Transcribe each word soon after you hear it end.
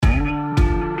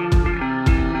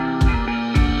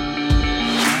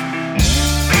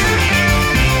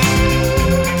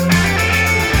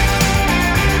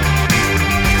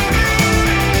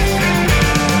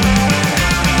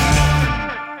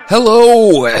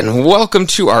Hello, and welcome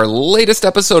to our latest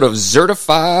episode of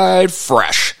Certified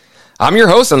Fresh. I'm your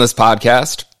host on this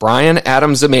podcast, Brian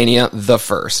Adam Zamania the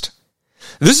First.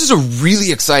 This is a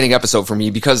really exciting episode for me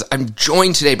because I'm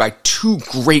joined today by two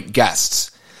great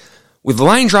guests. With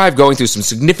LineDrive going through some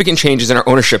significant changes in our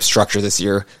ownership structure this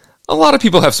year, a lot of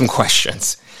people have some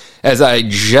questions. As I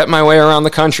jet my way around the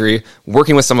country,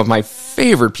 working with some of my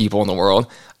favorite people in the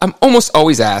world, I'm almost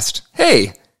always asked,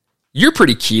 hey, you're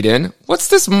pretty keyed in. What's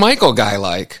this Michael guy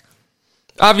like?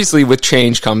 Obviously, with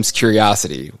change comes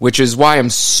curiosity, which is why I'm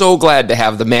so glad to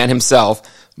have the man himself,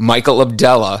 Michael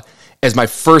Abdella, as my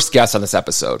first guest on this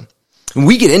episode. And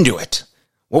we get into it.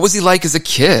 What was he like as a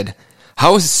kid?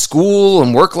 How his school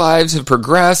and work lives have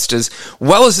progressed, as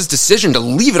well as his decision to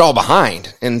leave it all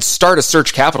behind and start a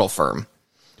search capital firm.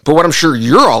 But what I'm sure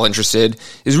you're all interested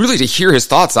is really to hear his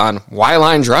thoughts on why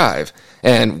LineDrive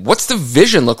and what's the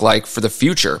vision look like for the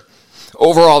future.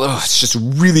 Overall, it's just a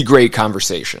really great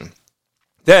conversation.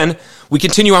 Then, we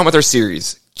continue on with our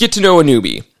series, Get to Know a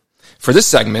Noobie. For this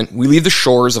segment, we leave the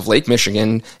shores of Lake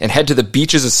Michigan and head to the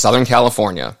beaches of Southern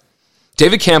California.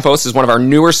 David Campos is one of our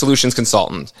newer solutions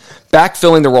consultants,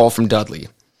 backfilling the role from Dudley.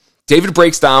 David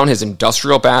breaks down his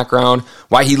industrial background,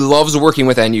 why he loves working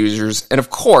with end users, and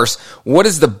of course, what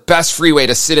is the best freeway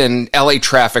to sit in LA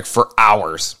traffic for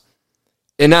hours.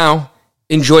 And now,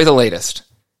 enjoy the latest.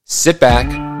 Sit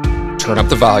back, turn up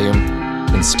the volume,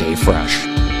 and stay fresh.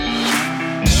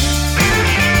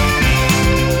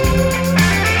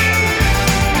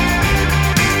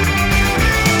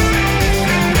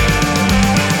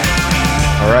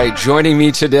 All right, joining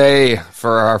me today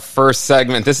for our first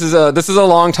segment. This is a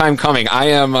long time coming.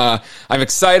 I'm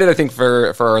excited. I think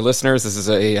for our listeners, this is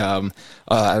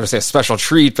I would say a special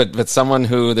treat, but someone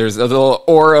who there's a little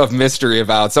aura of mystery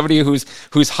about, somebody who's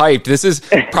hyped. This is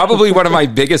probably one of my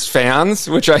biggest fans,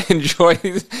 which I enjoy.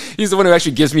 He's the one who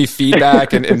actually gives me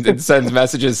feedback and sends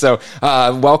messages. So,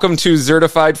 welcome to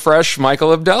Certified Fresh,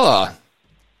 Michael Abdella.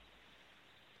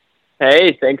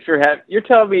 Hey, thanks for having. You're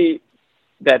telling me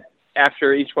that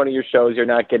after each one of your shows, you're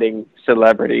not getting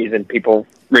celebrities and people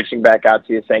reaching back out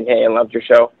to you saying, hey, I loved your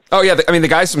show? Oh, yeah. The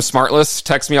guys from Smartless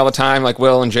text me all the time, like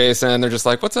Will and Jason. They're just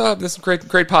like, what's up? This is a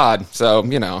great pod. So,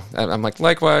 I'm like,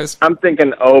 likewise. I'm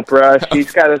thinking Oprah.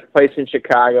 She's got this place in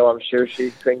Chicago. I'm sure she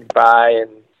swings by. And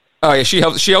oh, yeah. She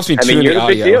helps me tune you're the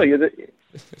audio. You're the big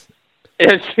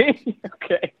deal. Is she?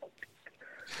 Okay.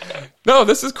 No,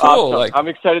 this is cool. Awesome. Like, I'm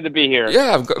excited to be here.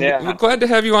 Yeah, I'm glad to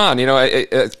have you on.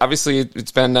 Obviously,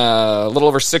 it's been a little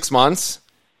over 6 months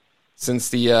since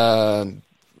the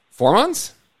 4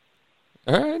 months.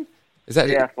 All right, is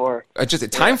that 4?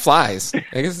 Time flies.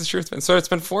 I guess it's true. It's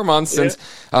been 4 months since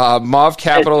Mauve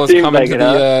Capital has come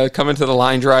into the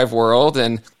LineDrive world,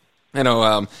 and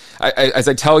as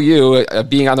I tell you,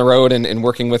 being on the road and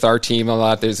working with our team a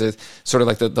lot, there's a sort of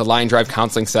like the LineDrive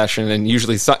counseling session, and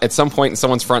usually at some point in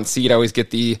someone's front seat, I always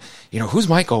get the, who's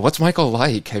Michael? What's Michael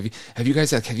like? Have you guys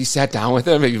sat down with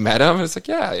him? Have you met him? And it's like,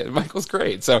 yeah, Michael's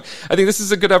great. So I think this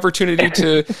is a good opportunity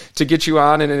to get you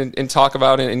on and talk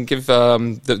about and give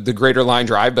the greater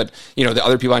LineDrive, but the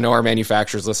other people I know are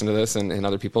manufacturers listen to this, and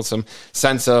other people some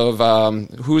sense of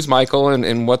who's Michael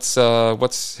and what's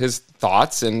his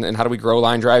thoughts and how do we grow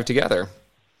LineDrive together.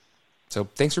 So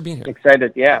thanks for being here.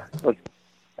 Excited, yeah.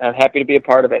 I'm happy to be a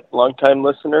part of it. Long-time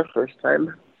listener,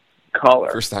 first-time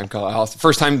caller. First-time caller.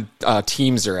 First-time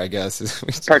teamser, I guess.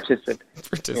 Participant.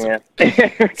 Yeah.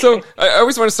 So I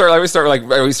always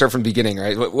start from the beginning,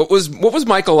 right? What was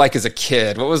Michael like as a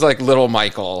kid? What was like little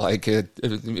Michael? Like a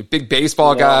big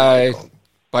baseball guy,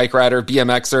 bike rider,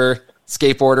 BMXer,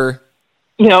 skateboarder?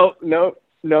 No,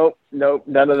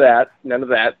 none of that.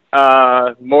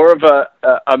 More of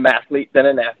a mathlete than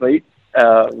an athlete.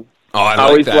 I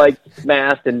always liked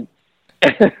math and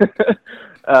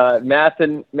math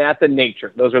and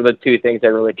nature. Those are the two things I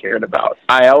really cared about.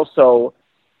 I also,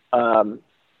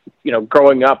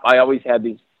 growing up, I always had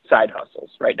these side hustles,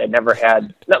 right? I never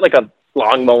had, not like a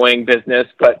lawn mowing business,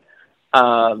 but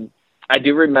I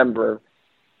do remember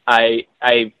I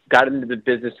got into the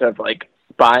business of like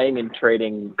buying and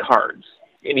trading cards.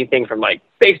 Anything from like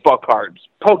baseball cards,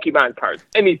 Pokemon cards,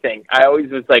 anything. I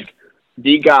always was like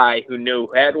the guy who knew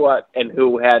who had what and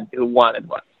who wanted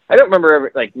what. I don't remember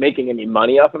ever like making any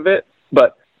money off of it,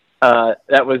 but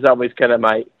that was always kind of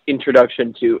my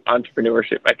introduction to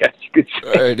entrepreneurship, I guess you could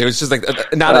say. Right. It was just like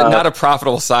not a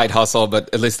profitable side hustle,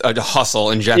 but at least a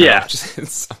hustle in general. Yeah.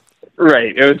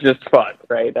 Right. It was just fun,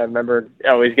 right? I remember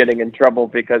always getting in trouble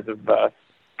because of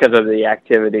the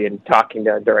activity and talking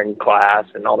during class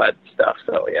and all that stuff.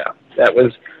 So yeah, that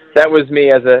was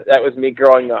me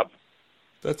growing up.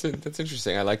 That's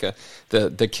interesting. I like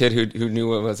the kid who knew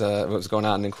what was going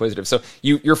on and inquisitive. So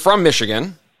you're from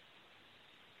Michigan.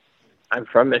 I'm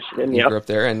from Michigan. You grew up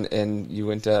there, and you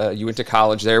went to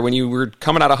college there. When you were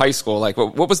coming out of high school, like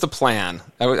what was the plan?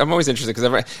 I'm always interested because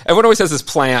everyone always has this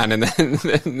plan, and then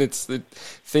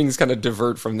things kind of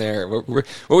divert from there. What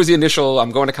was the initial?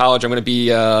 I'm going to college. I'm going to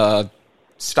be a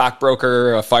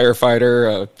stockbroker, a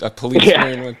firefighter, a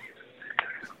policeman. Yeah.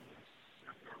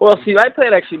 Well, see, my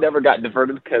plan actually never got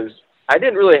diverted because I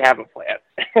didn't really have a plan.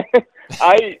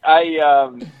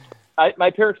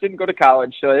 My parents didn't go to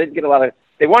college, so I didn't get a lot of.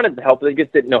 They wanted to help, but they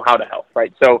just didn't know how to help,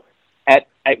 right? So,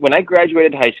 when I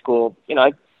graduated high school,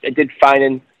 I did fine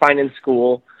in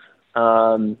school,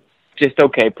 just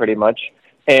okay, pretty much.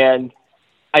 And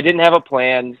I didn't have a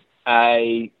plan.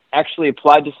 I actually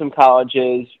applied to some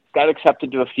colleges, got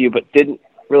accepted to a few, but didn't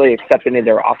really accept any of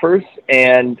their offers.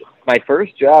 And my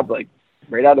first job, like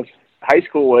right out of high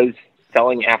school, was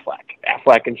selling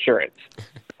Aflac insurance.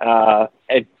 I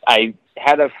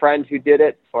had a friend who did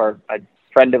it, or a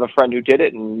friend of a friend who did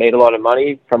it, and made a lot of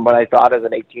money from what I thought as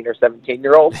an 18 or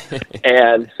 17-year-old.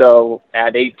 And so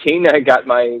at 18, I got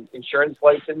my insurance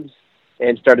license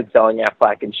and started selling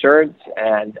Aflac insurance.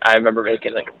 And I remember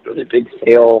making like a really big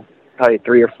sale, probably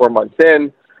 3 or 4 months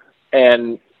in,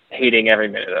 and hating every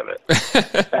minute of it.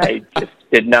 I just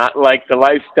did not like the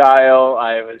lifestyle.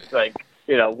 I was like,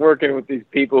 working with these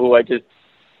people who I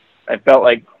felt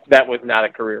like that was not a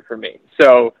career for me.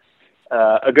 So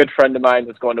a good friend of mine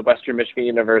was going to Western Michigan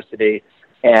University,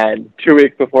 and 2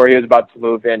 weeks before he was about to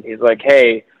move in, he's like,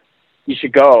 "Hey, you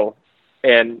should go."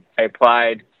 And I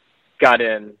applied, got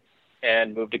in,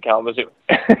 and moved to Kalamazoo.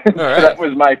 All right.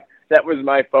 So that was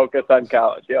my focus on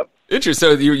college. Yep. Interesting.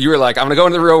 So you were like, "I'm going to go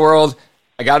into the real world."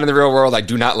 I got in the real world. I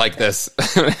do not like this.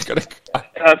 Let's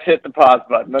hit the pause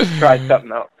button. Let's try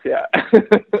something else. Yeah.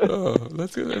 Oh,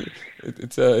 that's good.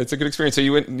 It's a good experience. So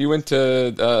you went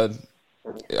to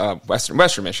Western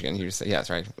Michigan. You said yes,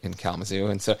 right, in Kalamazoo.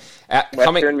 And so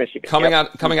coming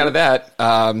out of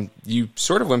that, you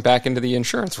sort of went back into the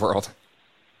insurance world.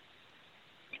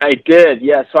 I did,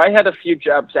 yeah. So I had a few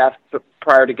jobs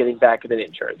prior to getting back into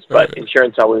insurance, but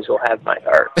insurance always will have my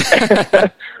heart.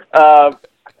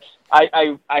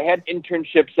 I had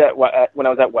internships when I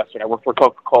was at Western. I worked for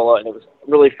Coca-Cola, and it was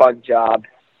a really fun job.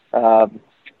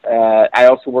 I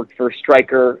also worked for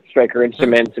Stryker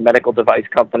Instruments, a medical device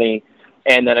company,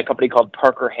 and then a company called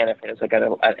Parker Hannifin. It's like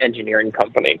an engineering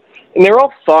company. And they were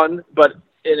all fun, but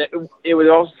it was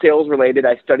all sales related.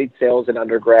 I studied sales in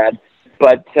undergrad,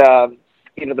 but the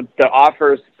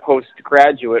offers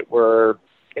postgraduate were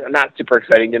not super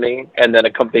exciting to me. And then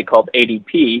a company called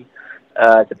ADP,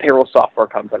 it's a payroll software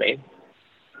company,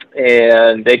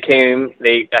 and I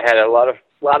had a lot of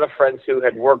friends who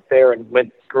had worked there and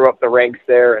grew up the ranks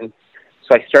there, and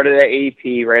so I started at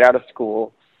ADP right out of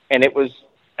school, and it was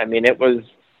 100%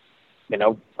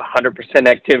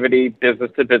 activity,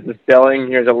 business to business selling.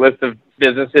 Here's a list of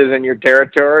businesses in your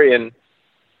territory, and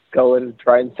go and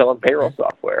try and sell them payroll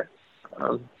software.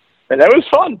 And that was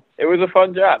fun. It was a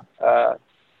fun job. But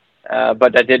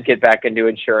I did get back into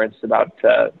insurance about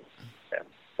the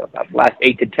last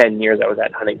 8 to 10 years. I was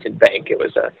at Huntington Bank. It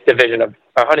was a division of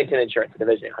Huntington Insurance,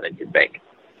 division of Huntington Bank.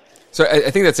 So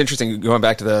I think that's interesting, going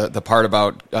back to the part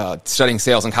about studying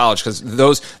sales in college, because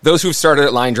those who've started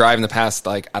at LineDrive in the past,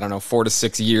 4 to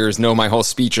 6 years know my whole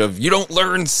speech of, you don't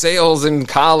learn sales in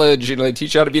college. They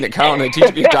teach you how to be an accountant, they teach you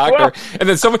to be a doctor. And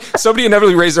then somebody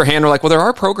inevitably raised their hand and were like, well, there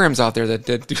are programs out there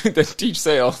that teach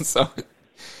sales. So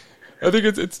I think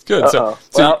it's good. So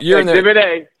you're in there. Exhibit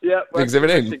A. Yep. Exhibit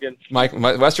A.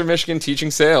 Western Michigan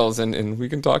teaching sales, and we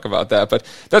can talk about that. But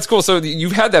that's cool. So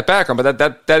you've had that background, but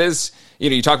that is,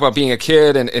 you talk about being a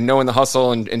kid and knowing the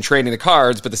hustle and trading the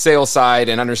cards, but the sales side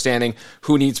and understanding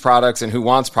who needs products and who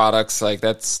wants products,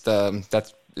 that's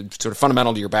sort of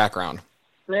fundamental to your background.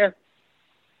 Yeah.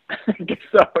 I guess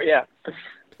so, yeah.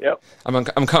 Yep.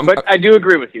 But I do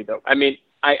agree with you, though. I mean,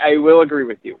 I will agree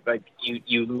with you. Like,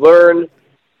 you learn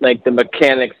the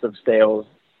mechanics of sales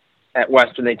at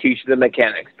Western. They teach you the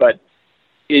mechanics, but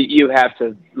you have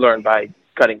to learn by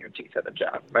cutting your teeth at the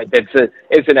job, right?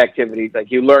 It's an activity.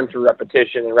 You learn through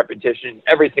repetition, and repetition,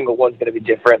 every single one's going to be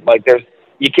different.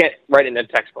 You can't write in a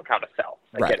textbook how to sell.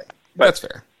 I get it. But that's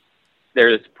fair.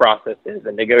 There's processes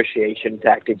and negotiation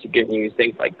tactics you can use,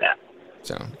 things like that.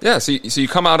 So yeah, so you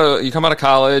come out of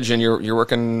college, and you're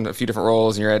working a few different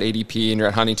roles, and you're at ADP and you're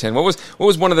at Huntington. What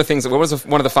was one of the things? What was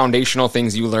one of the foundational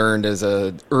things you learned as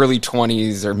a early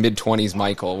 20s or mid 20s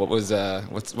Michael? What was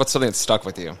what's something that stuck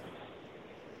with you?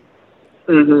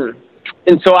 Mm-hmm.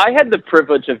 And so I had the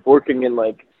privilege of working in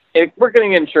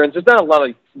insurance. There's not a lot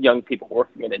of young people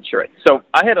working in insurance, so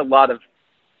I had a lot of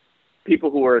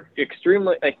people who were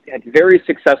extremely, had very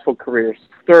successful careers,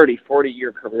 30,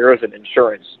 40-year careers in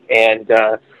insurance. And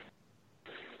so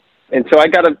I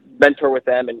got a mentor with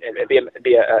them and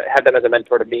had them as a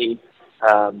mentor to me.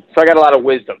 So I got a lot of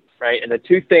wisdom, right? And the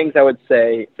two things I would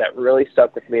say that really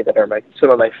stuck with me that are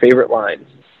some of my favorite lines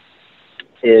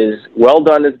is well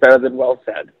done is better than well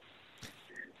said,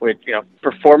 which,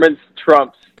 performance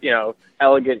trumps,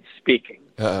 elegant speaking.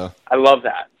 Uh-oh. I love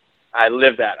that. I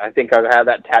live that. I think I'll have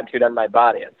that tattooed on my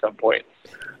body at some point.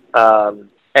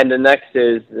 And the next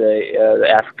is the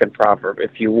African proverb.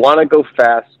 If you want to go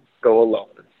fast, go alone.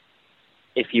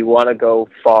 If you want to go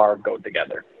far, go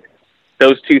together.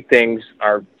 Those two things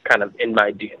are kind of in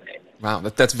my DNA. Wow,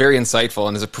 that's very insightful.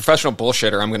 And as a professional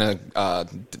bullshitter, I'm going to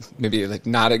maybe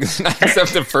not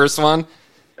accept the first one.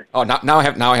 Oh, now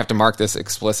I have to mark this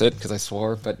explicit because I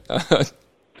swore. But okay.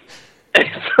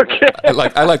 I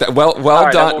like that. Well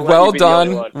right, done.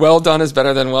 Well done is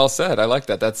better than well said. I like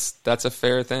that. That's a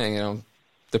fair thing.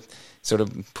 To sort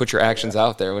of put your actions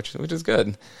out there, which is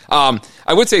good. I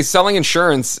would say selling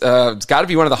insurance, it's got to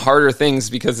be one of the harder things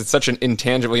because it's such an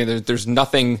intangible. There's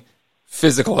nothing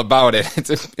physical about it.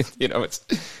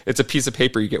 It's a piece of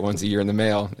paper you get once a year in the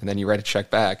mail, and then you write a check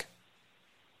back.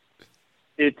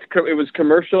 It was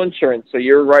commercial insurance, so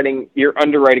you're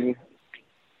underwriting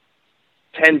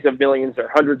tens of millions or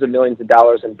hundreds of millions of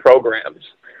dollars in programs,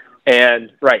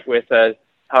 and with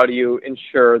how do you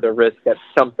ensure the risk that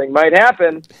something might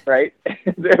happen, right?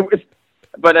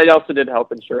 But I also did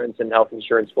health insurance, and health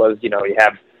insurance was, you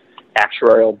have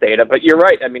actuarial data. But you're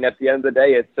right. I mean, at the end of the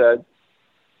day,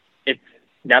 it's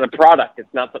not a product.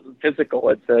 It's not something physical.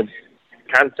 It's a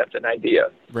concept, an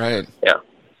idea. Right. Yeah.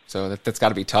 So that's got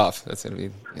to be tough. That's going to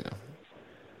be,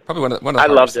 probably one of the I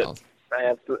hardest loved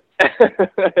it.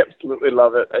 I absolutely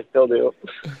love it. I still do.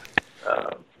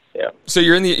 Yeah. So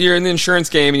you're in the insurance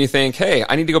game, and you think, hey,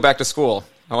 I need to go back to school.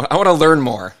 I want to learn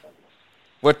more.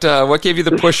 What gave you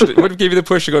the push? What gave you the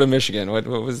push to go to Michigan? What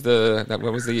was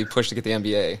the push to get the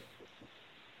MBA?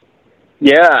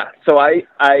 Yeah. So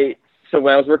so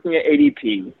when I was working at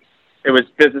ADP, it was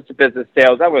business to business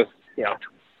sales. I was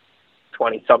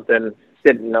 20 something,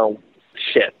 didn't know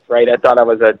shit. Right. I thought I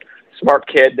was a smart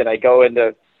kid. Then I go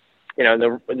into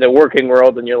in the working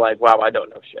world, and you're like, wow, I don't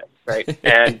know shit. Right.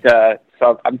 And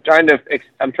so I'm trying to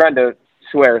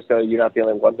swear, so you're not the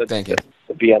only one to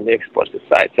be on the explicit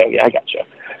side. So yeah, I got you.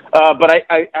 But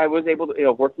I was able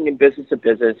to, working in business to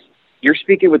business, you're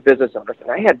speaking with business owners, and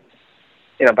I had,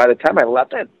 by the time I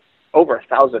left, I had over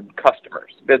 1,000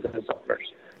 customers, business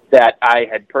owners that I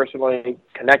had personally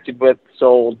connected with,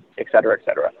 sold, et cetera, et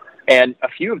cetera. And a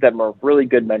few of them were really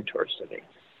good mentors to me.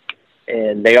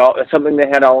 And something they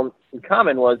had all in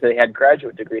common was they had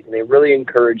graduate degrees, and they really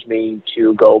encouraged me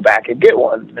to go back and get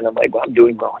one. And I'm like, well, I'm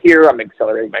doing well here. I'm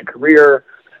accelerating my career.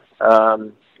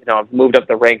 I've moved up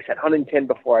the ranks at Huntington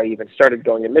before I even started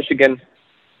going to Michigan.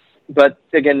 But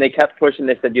again, they kept pushing.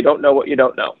 They said, you don't know what you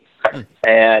don't know.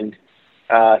 And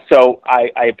so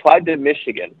I applied to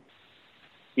Michigan,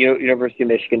 University of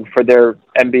Michigan, for their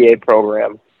MBA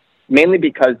program, mainly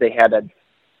because they had a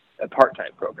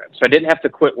part-time program. So I didn't have to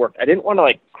quit work. I didn't want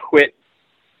to quit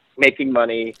making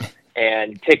money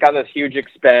and take on this huge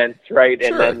expense, right?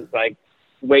 Sure. And then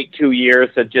wait 2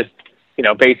 years to just,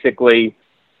 basically,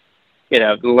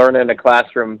 learn in a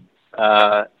classroom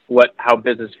how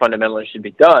business fundamentally should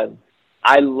be done.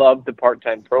 I loved the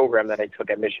part-time program that I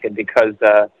took at Michigan because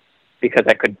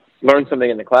I could learn something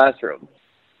in the classroom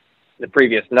the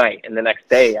previous night, and the next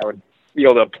day I would be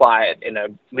able to apply it in a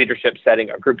leadership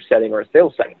setting or group setting or a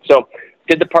sales setting. So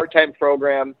did the part-time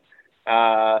program,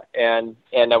 and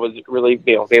I was really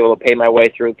able to pay my way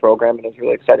through the program, and I was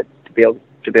really excited to be able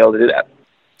to do that.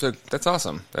 So that's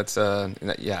awesome. That's I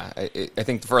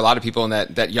think for a lot of people in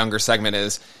that younger segment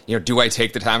is, do I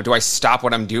take the time? Do I stop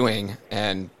what I'm doing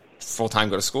and full-time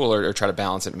go to school, or try to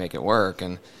balance it and make it work?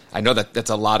 And I know that's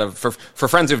a lot of, for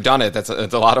friends who've done it, it's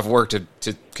a lot of work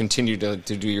to continue to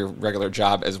do your regular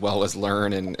job as well as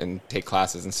learn and take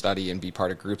classes and study and be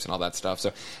part of groups and all that stuff.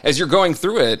 So as you're going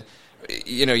through it,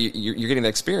 you're getting the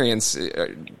experience.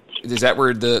 Is that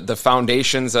where the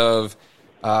foundations of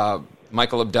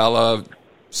Michael Abdella,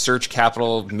 Search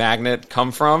Capital Magnet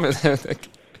come from?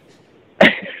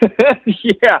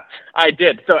 Yeah, I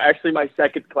did. So actually my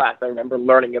second class, I remember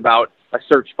learning about a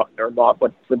search fund, or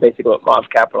basically what MOV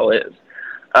Capital is.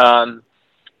 And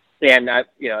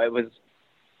it was,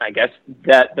 I guess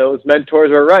that those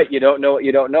mentors were right. You don't know what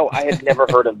you don't know. I had never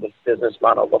heard of this business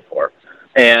model before.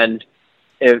 And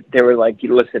they were like,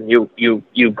 listen,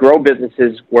 you grow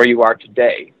businesses where you are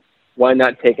today. Why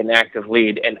not take an active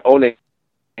lead and owning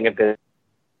a business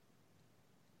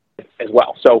as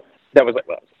well? So that was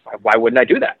why wouldn't I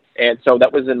do that? And so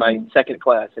that was in my second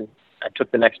class, and I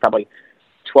took the next probably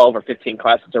 12 or 15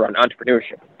 classes around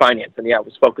entrepreneurship, finance, and I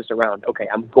was focused around, okay,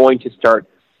 I'm going to start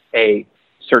a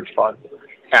search fund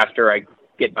after I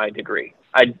get my degree.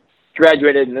 I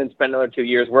graduated and then spent another 2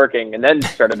 years working and then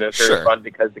started a search fund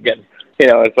because, again,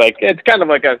 it's kind of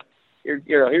like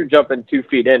you're jumping 2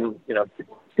 feet in,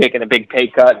 taking a big pay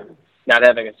cut, and not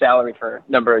having a salary for a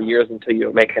number of years until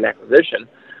you make an acquisition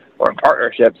or a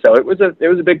partnership. So it was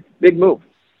a big move.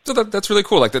 So that's really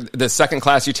cool. Like the second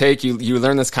class you take, you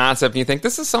learn this concept and you think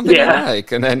this is something I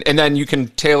like, and then you can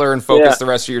tailor and focus the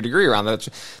rest of your degree around that.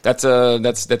 That's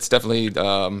definitely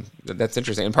that's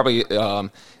interesting, and probably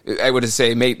I would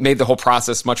say made the whole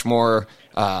process much more.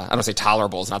 I don't say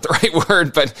tolerable is not the right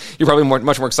word, but you're probably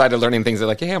much more excited learning things that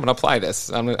like, hey, I'm going to apply this.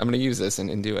 I'm going to use this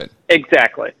and do it.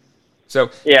 Exactly. So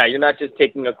yeah, you're not just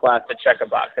taking a class to check a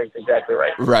box. That's exactly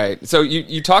right. Right. So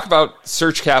you talk about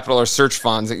search capital or search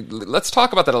funds. Let's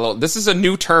talk about that a little. This is a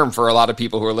new term for a lot of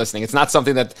people who are listening. It's not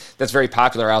something that's very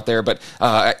popular out there, but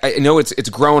I know it's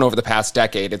grown over the past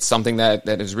decade. It's something that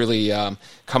has really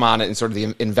come on in sort of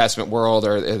the investment world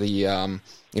or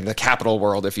the capital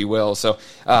world, if you will. So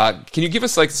can you give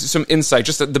us like some insight,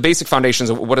 just the basic foundations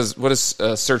of what does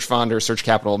a search fund or search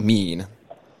capital mean?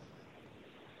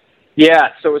 Yeah,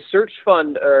 so a search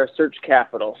fund or search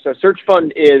capital. So search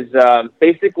fund is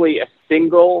basically a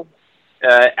single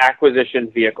acquisition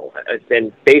vehicle.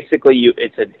 And basically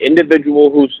it's an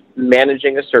individual who's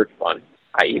managing a search fund,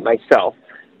 i.e. myself.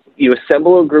 You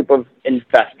assemble a group of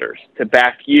investors to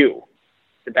back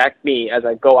me as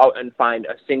I go out and find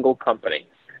a single company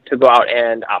to go out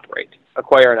and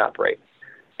acquire and operate.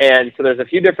 And so there's a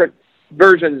few different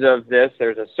versions of this.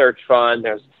 There's a search fund,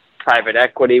 there's private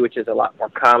equity, which is a lot more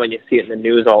common. You see it in the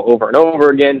news all over and over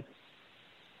again.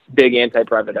 Big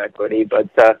anti-private equity, but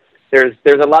there's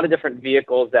a lot of different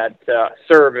vehicles that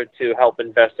serve to help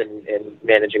invest in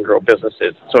manage and grow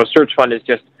businesses. So a search fund is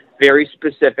just very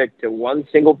specific to one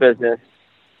single business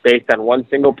based on one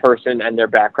single person and their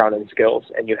background and skills,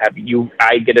 and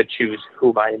I get to choose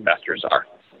who my investors are.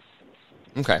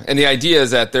 Okay, and the idea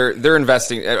is that they're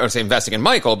investing. I would say investing in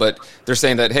Michael, but they're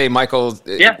saying that, hey, Michael,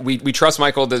 we trust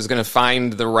Michael that is going to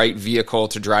find the right vehicle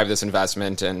to drive this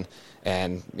investment, and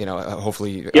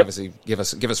hopefully, obviously, give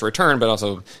us a return, but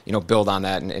also build on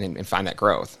that and find that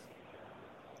growth.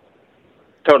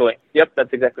 Totally. Yep,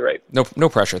 that's exactly right. No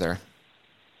pressure there.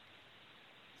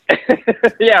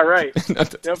 Yeah, right.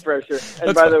 No pressure.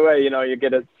 And by the way, you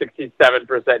get a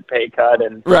 67% pay cut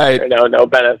and no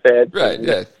benefits. Right.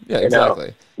 And, yeah,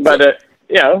 exactly. But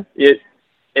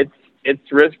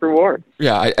it's risk reward.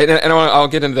 Yeah, I'll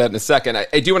get into that in a second.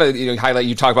 I do want to highlight,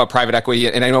 you talk about private equity,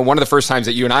 and I know one of the first times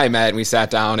that you and I met and we sat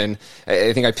down, and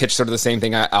I think I pitched sort of the same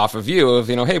thing off of you of,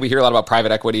 hey, we hear a lot about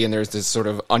private equity, and there's this sort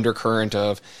of undercurrent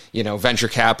of, venture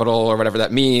capital or whatever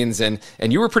that means, and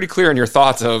you were pretty clear in your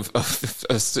thoughts of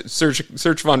a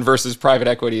search fund versus private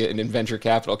equity and venture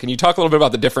capital. Can you talk a little bit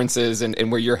about the differences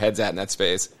and where your head's at in that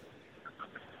space?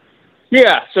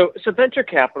 Yeah, so venture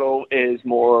capital is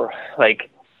more like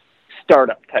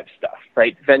startup type stuff,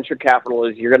 right? Venture capital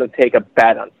is you're going to take a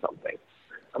bet on something.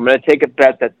 I'm going to take a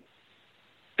bet that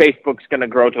Facebook's going to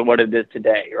grow to what it is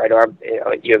today, right? Or I'm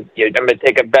going to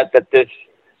take a bet that this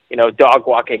dog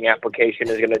walking application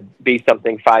is going to be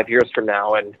something 5 years from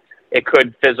now, and it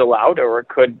could fizzle out or it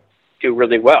could do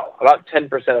really well. About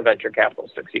 10% of venture capital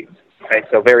succeeds, right?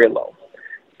 So very low.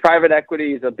 Private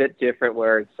equity is a bit different,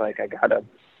 where it's like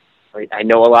I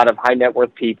know a lot of high net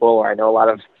worth people, or I know a lot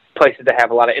of places that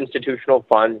have a lot of institutional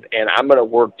funds, and I'm going to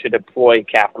work to deploy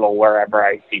capital wherever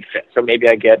I see fit. So maybe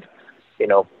I get,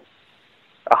 $100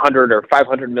 or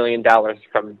 $500 million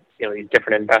from, these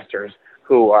different investors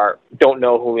who don't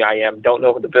know who I am, don't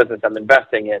know the business I'm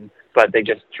investing in, but they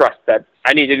just trust that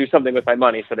I need to do something with my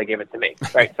money, so they give it to me,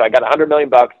 right? So I got $100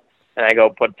 million, and I go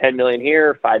put 10 million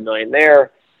here, 5 million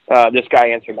there. This guy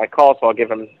answered my call, so I'll give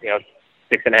him,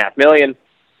 $6.5 million.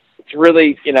 It's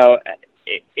really,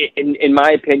 in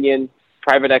my opinion,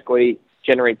 private equity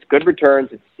generates good returns.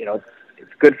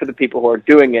 It's good for the people who are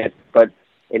doing it, but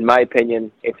in my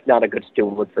opinion, it's not a good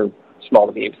steward for small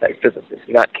to medium-sized businesses.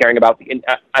 You're not caring about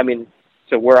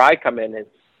so where I come in is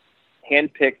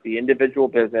handpick the individual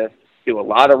business, do a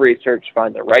lot of research,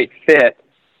 find the right fit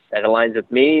that aligns with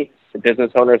me. The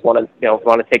business owners want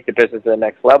to take the business to the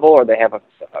next level, or they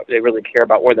really care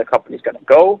about where the company's going to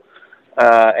go.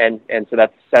 And so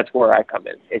that's where I come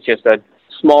in. It's just a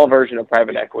small version of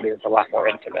private equity. It's a lot more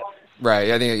intimate.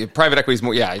 Right. I think private equity is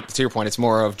more, to your point, it's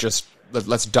more of just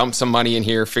let's dump some money in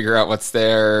here, figure out what's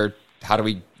there. How do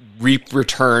we reap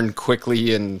return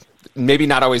quickly, and maybe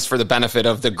not always for the benefit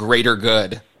of the greater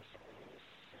good.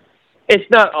 It's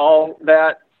not all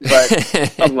that,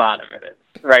 but a lot of it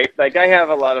is, right? Like, I have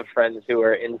a lot of friends who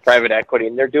are in private equity,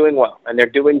 and they're doing well, and they're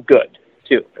doing good,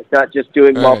 too. It's not just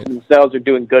doing well for themselves, they're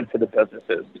doing good for the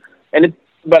businesses.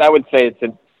 But I would say it's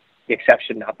the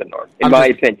exception, not the norm, in my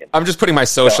opinion. I'm just putting my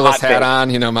socialist hat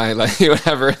on, my, like,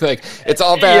 whatever, like, it's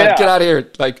all bad, get out of here,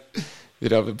 like,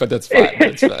 but that's fine,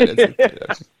 that's fine.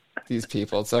 It's, these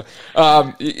people. So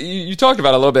you talked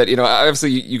about a little bit,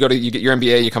 obviously you get your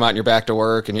MBA, you come out and you're back to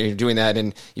work and you're doing that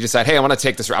and you decide, hey, I want to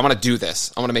take this, I want to do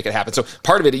this, I want to make it happen. So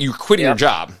part of it, you quit your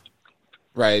job,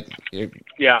 right?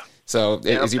 So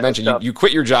as you mentioned, you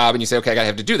quit your job and you say, okay, I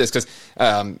have to do this because,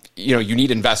 you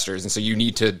need investors. And so you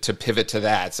need to pivot to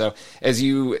that. So as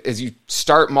you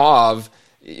start Mauve,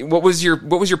 what was your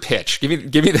pitch?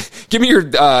 Give me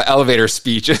your elevator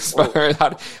speech as far as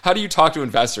how do you talk to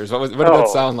investors? What did that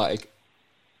sound like?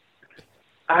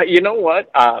 You know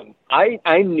what?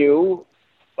 I knew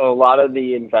a lot of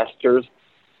the investors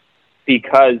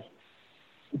because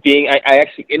I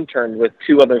actually interned with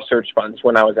two other search funds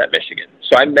when I was at Michigan.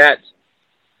 So I met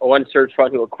one search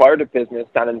fund who acquired a business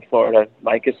down in Florida,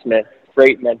 Micah Smith,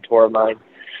 great mentor of mine.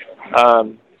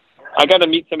 I got to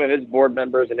meet some of his board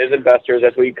members and his investors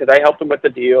because I helped him with the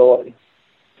deal. And,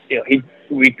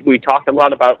 we talked a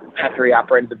lot about after he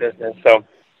operated the business. So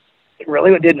it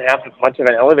really didn't have much of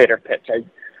an elevator pitch. I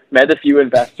met a few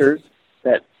investors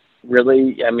that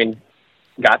really,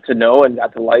 got to know and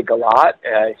got to like a lot.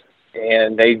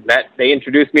 And they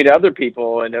introduced me to other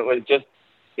people, and it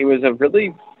was a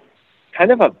really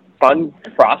kind of a fun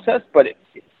process, but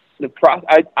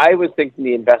I was thinking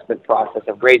the investment process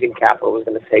of raising capital was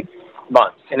going to take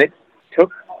months, and it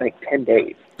took like 10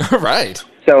 days. Right.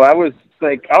 So I was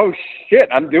like, oh shit,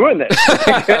 I'm doing this.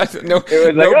 It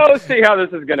was like, let's see how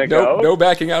this is going to go. No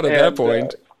backing out at that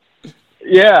point.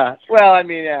 Well,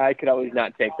 I could always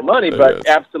not take the money, but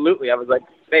absolutely. I was like,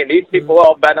 hey, these people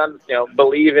all bet on,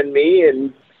 believe in me,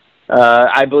 and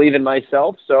I believe in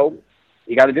myself, so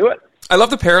you got to do it. I love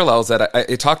the parallels that I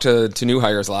talk to new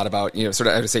hires a lot about, sort of,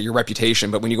 I would say your reputation,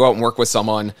 but when you go out and work with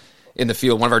someone in the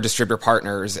field, one of our distributor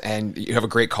partners, and you have a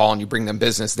great call and you bring them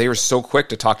business, they were so quick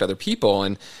to talk to other people.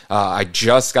 And I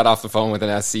just got off the phone with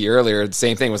an SC earlier. The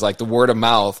same thing was like the word of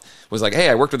mouth was like, hey,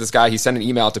 I worked with this guy. He sent an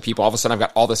email out to people. All of a sudden I've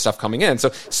got all this stuff coming in. So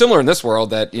similar in this world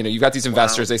that, you've got these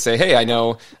investors, they say, hey, I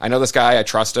know this guy, I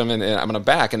trust him, and I'm going to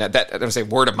back. And that I don't say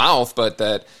word of mouth, but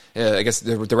that I guess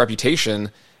the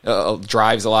reputation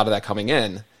drives a lot of that coming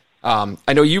in.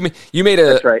 I know you made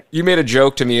a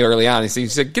joke to me early on. You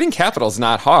said getting capital is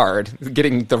not hard.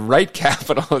 Getting the right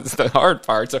capital is the hard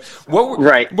part. So what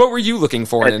were you looking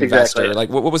for in an investor? Exactly. Like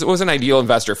what was an ideal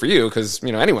investor for you? Because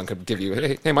anyone could give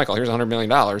you, hey Michael, here's $100 million,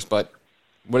 but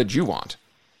what did you want?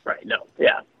 Right. No.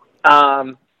 Yeah.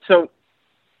 So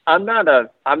I'm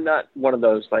not one of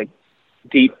those like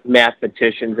deep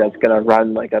mathematicians that's going to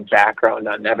run like a background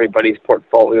on everybody's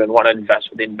portfolio and want to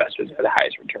invest with the investors for the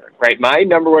highest return, right? My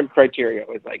number one criteria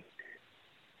was like,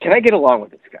 can I get along with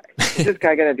this guy? Is this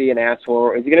guy going to be an asshole?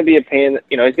 Or is he going to be a pain?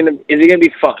 Is he going to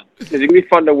be fun? Is he going to be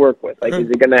fun to work with? Like, is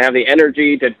he going to have the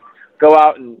energy to go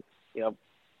out and,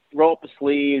 roll up his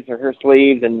sleeves or her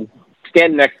sleeves and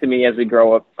stand next to me as we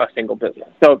grow up a single business?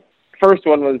 So first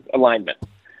one was alignment.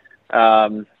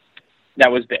 That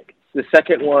was big. The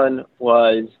second one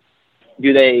was,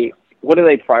 what do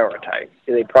they prioritize?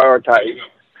 Do they prioritize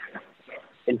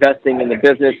investing in the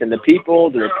business and the people?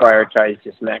 Do they prioritize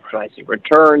just maximizing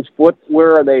returns?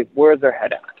 Where's their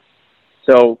head at?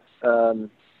 So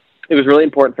it was really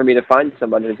important for me to find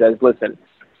someone who says, listen,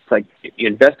 it's like you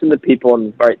invest in the people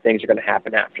and the right things are going to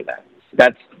happen after that.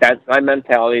 That's my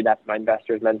mentality. That's my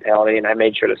investor's mentality. And I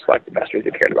made sure to select investors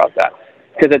who cared about that.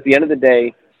 Because at the end of the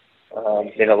day,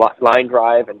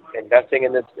 LineDrive and investing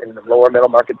in the lower middle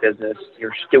market business,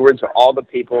 you're stewards of all the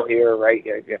people here, right?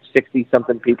 You have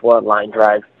 60-something people on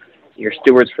LineDrive. You're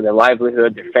stewards for their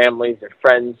livelihood, their families, their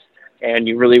friends, and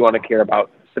you really want to care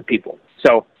about the people.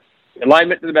 So,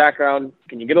 alignment to the background.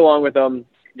 Can you get along with them?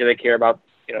 Do they care about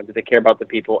the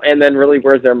people? And then, really,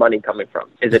 where's their money coming from?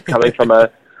 Is it coming from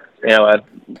a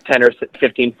 10 or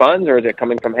 15 funds, or is it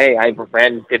coming from, hey, I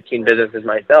ran 15 businesses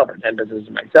myself or 10 businesses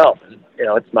myself, and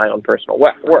it's my own personal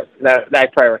worth. I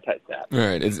prioritize that.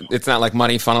 Right. It's not like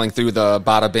money funneling through the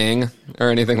bada bing or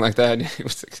anything like that.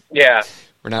 Yeah.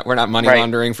 We're not money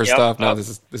laundering for stuff. No,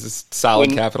 this is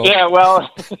solid capital. Yeah. Well.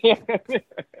 Yeah.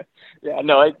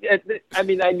 No. I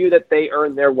knew that they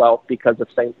earned their wealth because of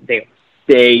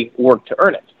they worked to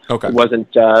earn it. Okay. It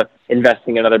wasn't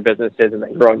investing in other businesses and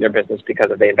then growing their business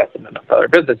because they invested in other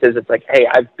businesses. It's like, hey,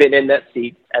 I've been in that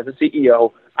seat as a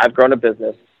CEO. I've grown a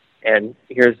business, and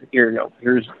here's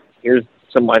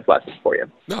some life lessons for you.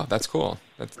 No, that's cool.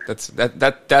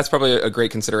 That's probably a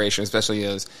great consideration, especially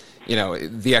as, you know,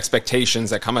 the expectations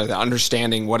that come out of that,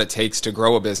 understanding what it takes to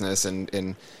grow a business,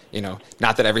 and you know,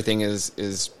 not that everything is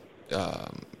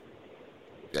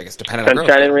I guess dependent on growth.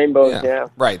 Sunshine and rainbows, yeah.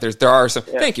 Right. There are some.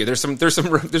 Yeah. Thank you. There's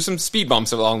some speed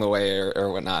bumps along the way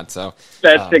or whatnot. So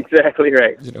that's exactly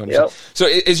right. You know, yep. So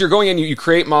as you're going in, you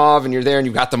create Mauve, and you're there, and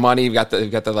you've got the money, you've got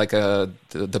the like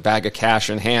the bag of cash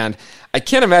in hand. I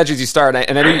can't imagine as you start,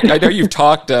 and I know you've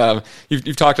talked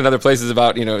you've talked in other places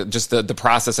about, you know, just the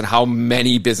process and how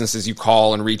many businesses you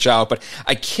call and reach out, but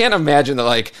I can't imagine that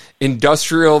like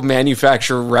industrial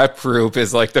manufacturer rep group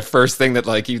is like the first thing that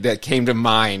that came to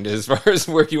mind as far as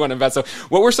where you want to invest. So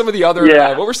what were some of the other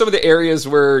what were some of the areas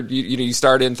where you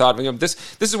started and thought, you know, this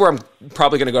is where I'm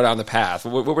probably going to go down the path?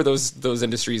 What were those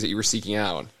industries that you were seeking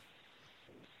out?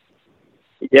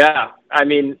 Yeah, I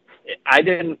mean, I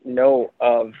didn't know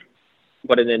of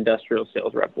what an industrial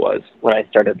sales rep was when I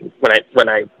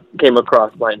came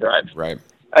across LineDrive. Right.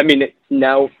 I mean,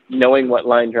 now knowing what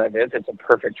LineDrive is, it's a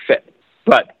perfect fit.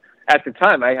 But at the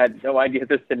time, I had no idea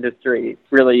this industry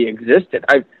really existed.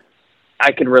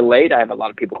 I can relate. I have a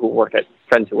lot of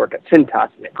friends who work at Cintas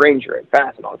and at Grainger and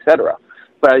Fastenal, et cetera.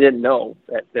 But I didn't know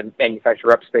that the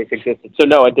manufacturer rep space existed. So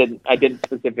no, I didn't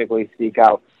specifically seek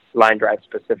out LineDrive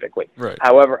specifically. Right.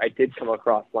 However, I did come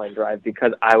across LineDrive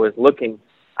because I was looking.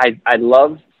 I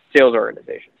love sales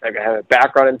organizations. I have a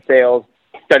background in sales,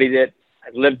 studied it,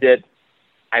 I've lived it.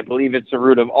 I believe it's the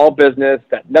root of all business,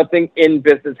 that nothing in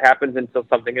business happens until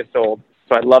something is sold.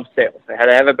 So I love sales. I had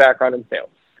to have a background in sales.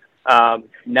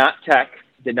 Not tech,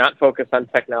 did not focus on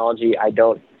technology. I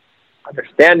don't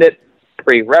understand it.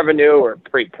 Pre-revenue or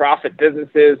pre-profit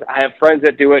businesses. I have friends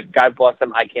that do it. God bless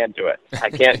them. I can't do it. I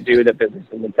can't do the business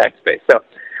in the tech space. So,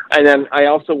 and then I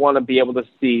also want to be able to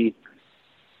see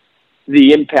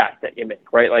the impact that you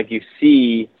make, right? Like you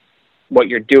see what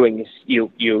you're doing.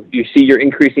 You see you're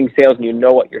increasing sales and you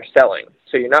know what you're selling.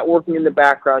 So you're not working in the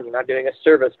background. You're not doing a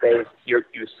service base. You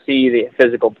see the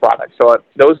physical product. So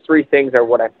those three things are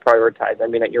what I prioritize. I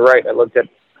mean, you're right.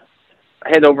 I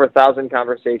had over 1,000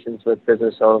 conversations with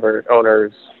business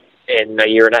owners in a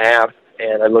year and a half,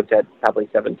 and I looked at probably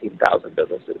 17,000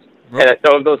 businesses. Right.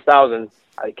 And of those 1,000,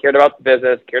 I cared about the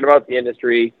business, cared about the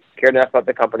industry, cared enough about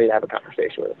the company to have a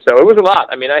conversation with them. So it was a lot.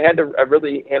 I mean, I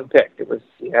really handpicked. It was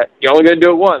you're only going to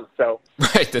do it once, so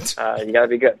right. You got to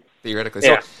be good. Theoretically.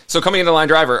 Yeah. So coming into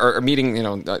LineDrive or meeting, you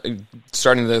know,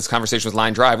 starting this conversation with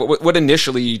LineDrive, what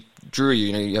initially drew you?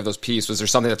 You know, you have those pieces. Was there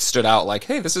something that stood out like,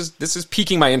 hey, this is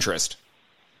piquing my interest?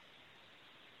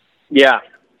 Yeah.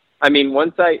 I mean,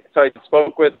 I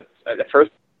spoke with the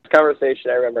first conversation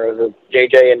I remember was with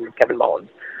JJ and Kevin Mullins,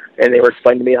 and they were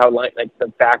explaining to me how the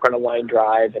background of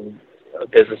LineDrive and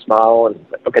business model, and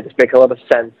okay, this makes a lot of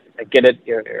sense. I get it.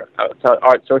 You're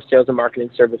outsourced sales and marketing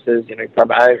services. You know, you're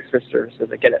providing services.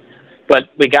 I get it. But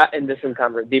we got into some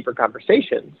deeper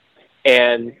conversations,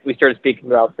 and we started speaking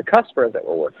about the customers that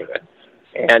we're working with.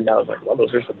 And I was like, well,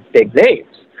 those are some big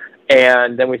names.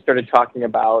 And then we started talking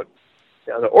about,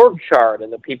 you know, the org chart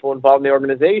and the people involved in the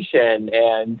organization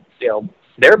and, you know,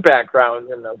 their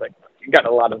backgrounds. And I was like, you got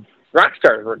a lot of rock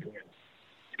stars working here.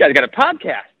 This guy's got a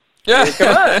podcast. Yeah.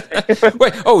 Come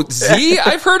on. Wait, Z?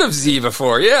 I've heard of Z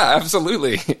before. Yeah,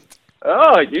 absolutely.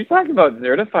 Oh, you're talking about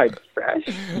Certified Fresh?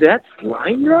 That's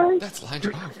LineDrive? That's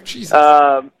LineDrive. Oh, Jesus.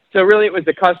 So really it was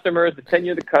the customers, the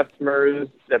tenure of the customers,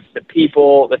 the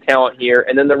people, the talent here,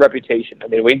 and then the reputation. I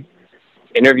mean, we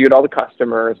interviewed all the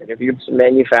customers, interviewed some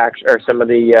manufacturers, some of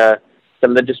the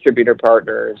distributor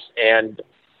partners, and,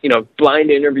 you know, blind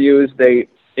interviews, they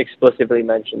explicitly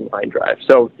mentioned LineDrive.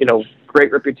 So, you know,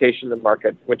 great reputation in the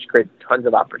market, which creates tons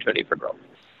of opportunity for growth.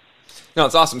 No,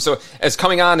 it's awesome. So as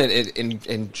coming on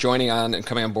and joining on and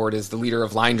coming on board as the leader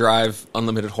of LineDrive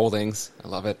Unlimited Holdings, I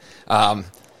love it.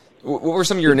 What were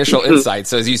some of your initial insights?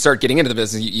 So as you start getting into the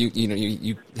business,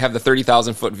 you have the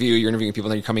 30,000-foot view, you're interviewing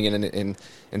people, and then you're coming in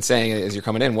and saying as you're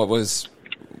coming in, what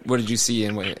did you see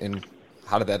and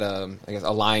how did that, I guess,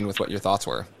 align with what your thoughts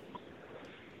were?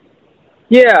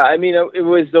 Yeah, I mean, it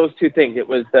was those two things. It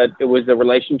was the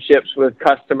relationships with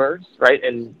customers, right?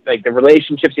 And like the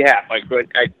relationships you have,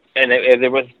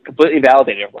 it was completely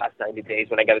validated over the last 90 days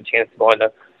when I got a chance to go on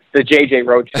the JJ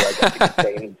Roadshow, I guess you could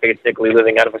say, and basically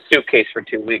living out of a suitcase for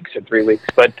 2 weeks or 3 weeks.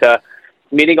 But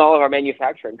meeting all of our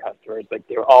manufacturing customers, like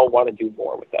they all want to do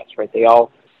more with us, right? They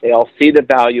all see the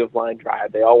value of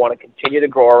LineDrive. They all want to continue to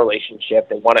grow our relationship.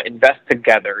 They want to invest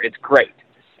together. It's great,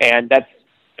 and that's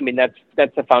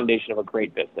the foundation of a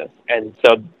great business. And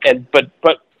so,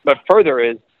 but further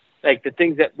is like the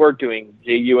things that we're doing,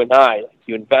 you and I.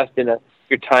 You invest in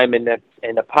your time in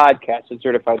a podcast with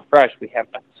Certified Fresh. We have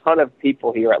a ton of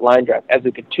people here at LineDrive as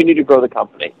we continue to grow the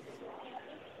company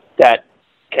that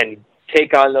can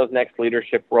take on those next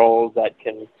leadership roles, that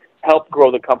can help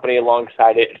grow the company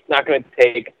alongside it. It's not going to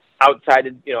take outside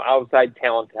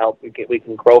talent to help. We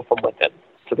can grow from within.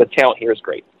 So the talent here is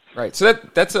great. Right. So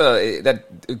that's a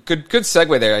good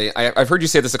segue there. I've heard you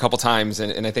say this a couple times,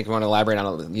 and I think I want to elaborate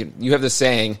on it. You have this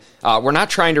saying, we're not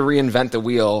trying to reinvent the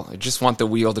wheel. I just want the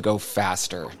wheel to go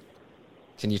faster.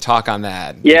 Can you talk on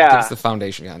that? Yeah. What's the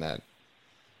foundation behind that?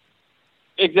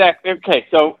 Exactly. Okay.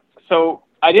 So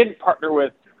I didn't partner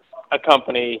with a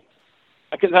company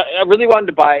because I really wanted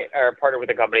to buy or partner with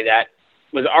a company that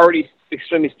was already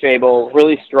extremely stable,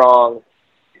 really strong,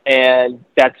 and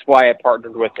that's why I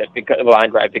partnered with it because of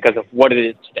LineDrive, because of what it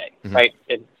is today, right?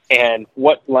 And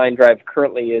what LineDrive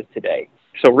currently is today.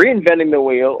 So reinventing the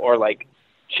wheel or like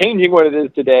changing what it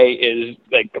is today is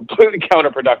like completely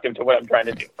counterproductive to what I'm trying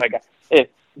to do. Like,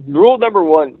 rule number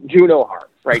one: do no harm,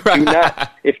 right? Do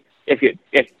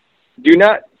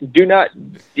not do not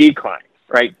decline,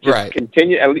 right? Just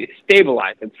continue, at least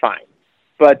stabilize. It's fine.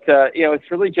 But, it's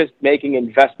really just making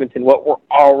investments in what we're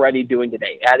already doing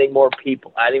today, adding more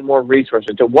people, adding more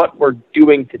resources to what we're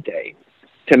doing today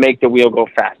to make the wheel go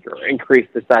faster or increase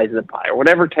the size of the pie or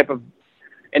whatever type of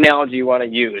analogy you want to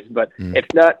use. But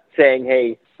it's not saying,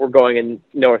 hey, we're going in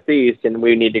northeast and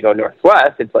we need to go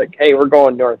northwest. It's like, hey, we're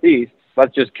going northeast.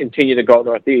 Let's just continue to go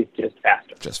northeast just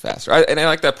faster. And I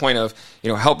like that point of,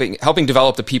 helping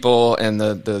develop the people and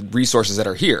the resources that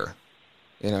are here.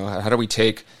 How do we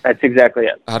take... That's exactly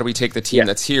it. How do we take the team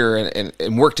that's here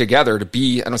and work together to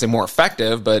be, I don't say more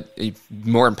effective, but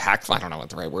more impactful? I don't know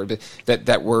what the right word, but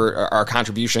that we're our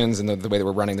contributions and the way that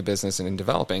we're running the business and in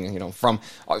developing, from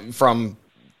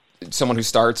someone who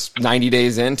starts 90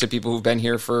 days in to people who've been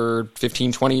here for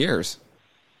 15, 20 years.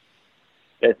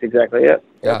 That's exactly it.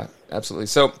 Yeah, absolutely.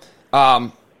 So,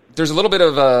 there's a little bit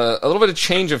of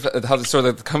change of how sort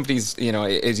of the companies,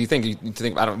 as you think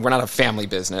we're not a family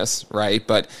business, right?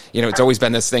 But it's always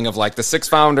been this thing of like the 6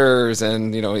 founders,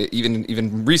 and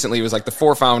even recently it was like the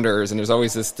 4 founders, and there's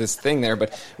always this thing there.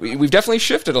 But we've definitely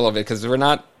shifted a little bit because we're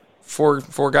not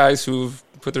four guys who've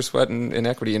put their sweat and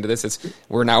equity into this.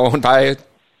 We're now owned by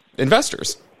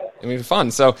investors. Fun.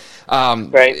 So,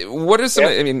 what are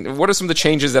some? What are some of the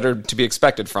changes that are to be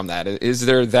expected from that? Is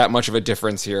there that much of a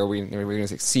difference here? Are we going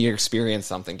to see or experience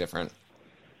something different?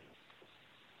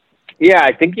 Yeah,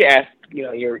 I think you asked.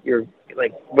 You're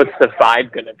like, what's the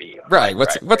vibe going to be? Right.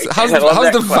 How's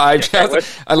the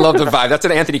vibe? I love the vibe. That's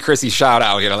an Anthony Christie shout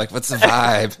out. What's the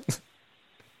vibe?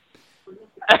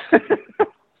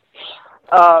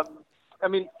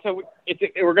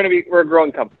 We're a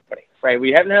growing company. Right,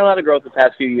 we haven't had a lot of growth the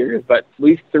past few years, but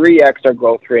we've 3x'd our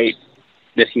growth rate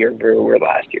this year over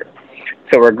last year.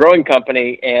 So we're a growing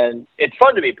company, and it's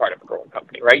fun to be part of a growing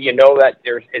company, right? That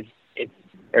there's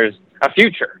a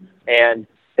future, and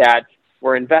that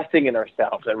we're investing in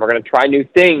ourselves, and we're going to try new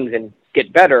things and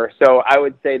get better. So I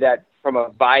would say that from a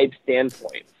vibe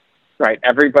standpoint, right,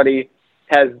 everybody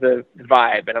has the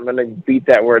vibe, and I'm going to beat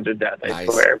that word to death, I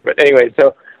swear. But anyway,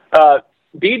 so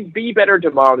be better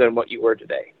tomorrow than what you were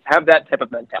today. Have that type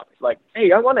of mentality. Like,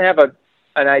 hey, I want to have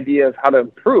an idea of how to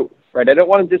improve, right? I don't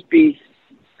want to just be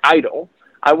idle.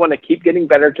 I want to keep getting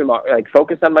better tomorrow, like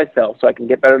focus on myself so I can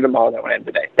get better tomorrow than what I am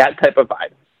today. That type of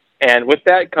vibe. And with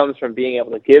that comes from being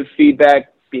able to give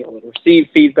feedback, being able to receive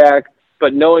feedback,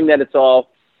 but knowing that it's all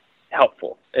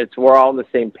helpful. We're all on the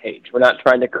same page. We're not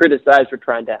trying to criticize, we're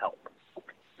trying to help.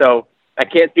 So I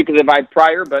can't speak of the vibe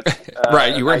prior, but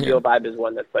right, you were ideal vibe is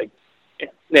one that's like,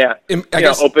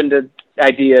 open to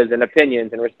ideas and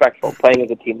opinions and respectful, playing as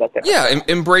a team. That's it. Yeah,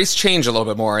 embrace change a little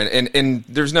bit more, and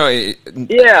there's no.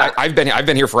 I've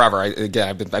been here forever.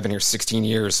 I've been here 16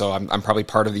 years, so I'm probably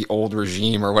part of the old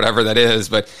regime or whatever that is.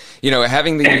 But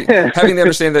having the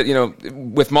understanding that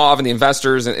with Mauve and the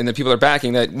investors and the people that are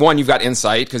backing that, one, you've got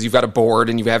insight because you've got a board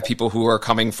and you have people who are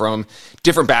coming from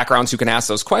different backgrounds who can ask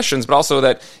those questions, but also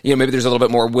that maybe there's a little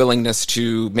bit more willingness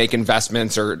to make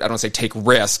investments, or I don't want to say take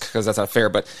risk because that's not fair,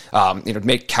 but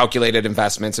make calculated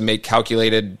investments and make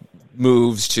calculated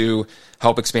moves to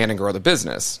help expand and grow the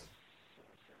business.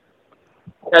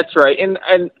 That's right. And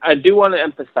I do want to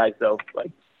emphasize, though, like,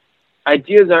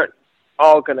 ideas aren't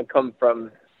all going to come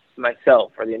from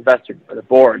myself or the investor or the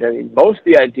board. Most of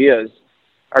the ideas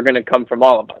are going to come from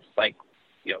all of us, like,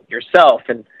 yourself,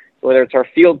 and whether it's our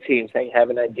field team saying, have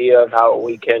an idea of how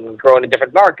we can grow in a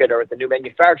different market or with a new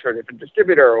manufacturer, a different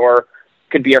distributor, or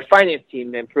could be our finance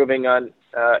team improving on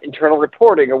internal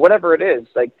reporting or whatever it is.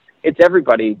 Like, it's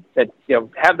everybody that,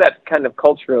 have that kind of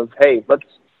culture of, hey,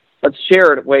 let's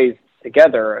share ways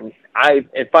together. And I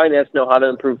in finance know how to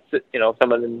improve,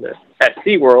 someone in the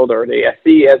SC world, or the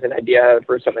SC has an idea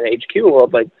for someone in the HQ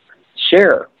world, like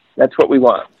share. That's what we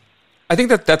want. I think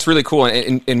that's really cool.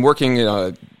 In working,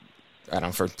 I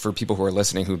don't know, for people who are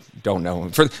listening who don't know,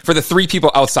 for the three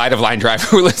people outside of LineDrive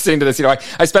who are listening to this,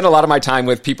 I spend a lot of my time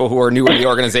with people who are new in the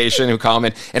organization who come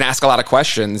and ask a lot of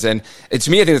questions. And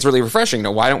to me, I think it's really refreshing.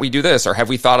 Why don't we do this? Or have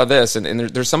we thought of this? And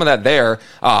there's some of that there.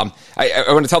 I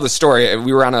want to tell this story.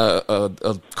 We were on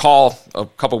a call a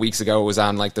couple weeks ago. It was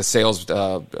on like the sales,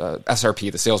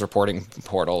 SRP, the sales reporting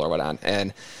portal or whatnot.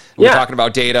 And we were talking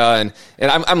about data,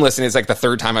 and I'm listening. It's like the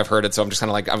third time I've heard it, so I'm just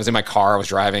kind of like, I was in my car, I was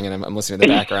driving, and I'm listening in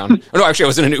the background. Oh, no, actually, I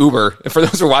was in an Uber. And for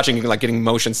those who are watching, like getting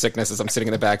motion sickness as I'm sitting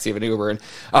in the backseat of an Uber. And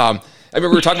I remember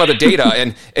we were talking about the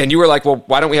data, and you were like, well,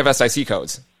 why don't we have SIC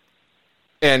codes?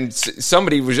 And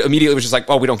somebody was just like,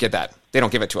 oh, we don't get that. They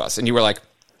don't give it to us. And you were like,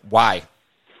 why?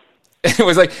 It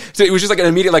was like, so it was just like an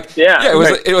immediate, like,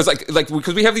 it was like,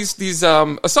 because we have these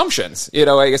assumptions,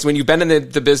 I guess when you've been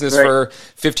in the business for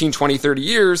 15, 20, 30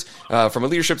 years, from a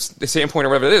leadership standpoint or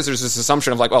whatever it is, there's this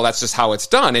assumption of like, well, that's just how it's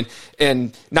done.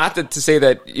 And not that to say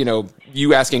that,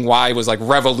 you asking why was like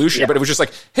revolutionary, but it was just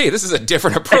like, hey, this is a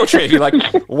different approach. Maybe like,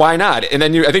 why not? And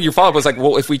then I think your follow-up was like,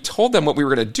 well, if we told them what we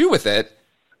were going to do with it,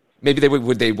 maybe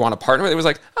would they want to partner with it? It was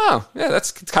like, oh, yeah,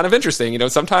 that's kind of interesting.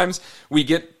 Sometimes we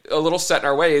get a little set in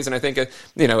our ways, and I think, I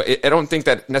don't think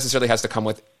that necessarily has to come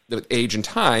with age and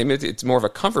time. It's more of a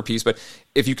comfort piece, but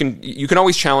if you can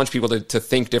always challenge people to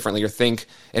think differently or think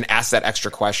and ask that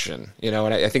extra question, and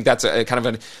I think that's a kind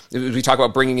of we talk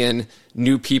about bringing in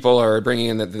new people or bringing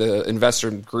in the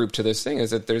investor group to this thing, is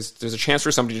that there's a chance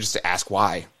for somebody just to ask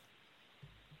why.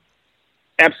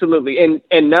 Absolutely.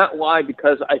 And not why,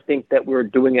 because I think that we're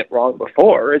doing it wrong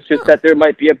before. It's just that there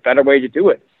might be a better way to do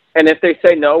it. And if they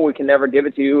say, no, we can never give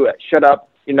it to you, shut up,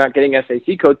 you're not getting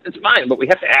SAC codes, it's fine, but we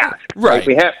have to ask. Right.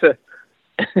 We have to.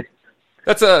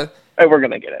 We're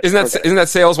going to get it. Isn't that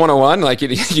sales 101? Like you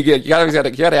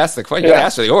gotta ask the question. You gotta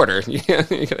ask for the order. You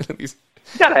gotta at least.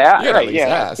 You gotta ask, right?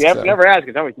 Ask, you never ask.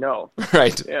 It's always no.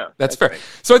 Right. Yeah, that's fair. Right.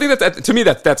 So I think that to me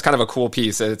that's kind of a cool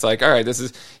piece. It's like, all right, this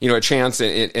is a chance,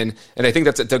 and I think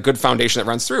that's a good foundation that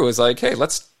runs through. Is like, hey,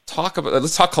 let's talk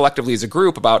collectively as a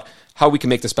group about how we can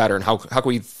make this better, and how can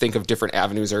we think of different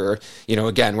avenues, or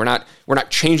again, we're not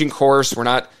changing course, we're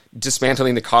not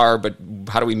dismantling the car, but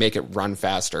how do we make it run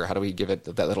faster? How do we give it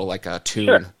that little like a tune?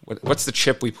 Sure. What's the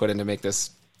chip we put in to make this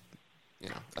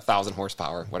 1,000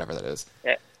 horsepower, whatever that is?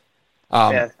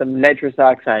 Yeah. Some nitrous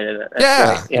oxide in it.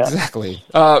 That's right. Exactly.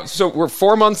 So we're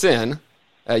 4 months in.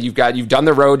 You've done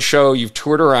the road show. You've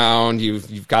toured around.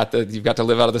 You've got to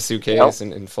live out of the suitcase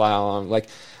and fly along. Like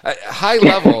high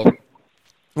level.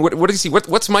 What do you see?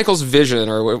 What's Michael's vision,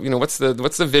 or what's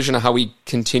the vision of how we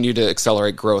continue to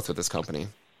accelerate growth with this company?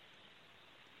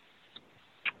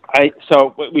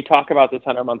 So we talk about this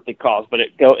on our monthly calls, but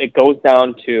it goes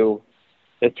down to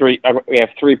the three. We have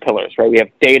three pillars, right? We have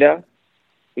data,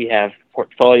 we have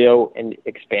portfolio, and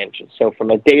expansion. So from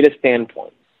a data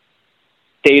standpoint,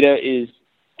 data is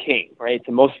king, right? It's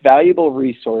the most valuable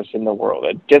resource in the world.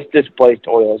 It just displaced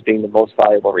oil as being the most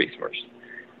valuable resource.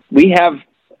 We have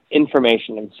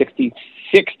information on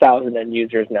 66,000 end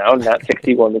users now, not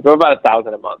 61. We're about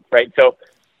 1,000 a month, right? So,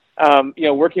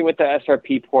 working with the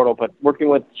SRP portal, but working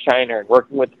with Shiner,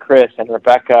 working with Chris and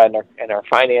Rebecca and our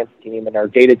finance team and our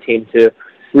data team to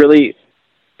really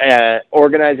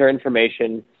organize our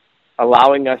information,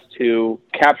 allowing us to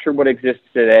capture what exists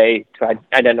today, to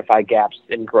identify gaps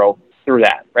and grow through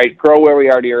that, right? Grow where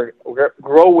we already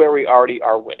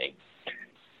are winning.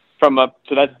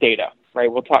 So that's data, right?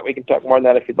 We can talk more on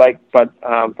that if you'd like, but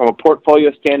from a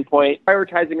portfolio standpoint,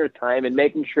 prioritizing our time and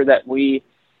making sure that we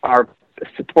are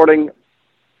supporting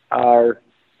our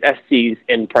SCs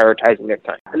in prioritizing their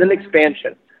time. And then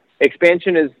expansion.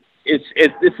 Expansion is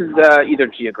either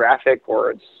geographic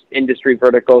or it's industry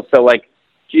vertical. So like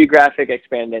geographic,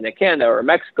 expand into Canada or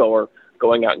Mexico or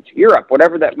going out into Europe,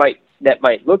 whatever that might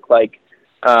look like,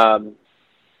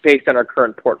 based on our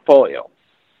current portfolio,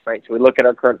 right? So we look at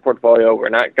our current portfolio. We're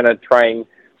not going to try and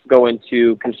go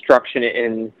into construction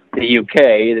in the UK.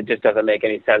 It just doesn't make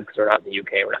any sense because we're not in the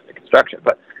UK. We're not in the construction.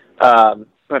 But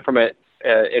from an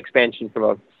expansion from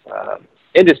a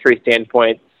industry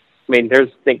standpoint, I mean,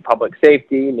 think public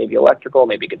safety, maybe electrical,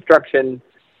 maybe construction.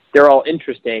 They're all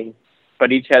interesting,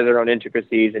 but each has their own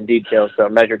intricacies and details. So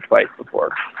measure twice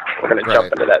before we're going to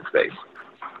jump into that space.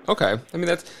 Okay, I mean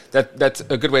that's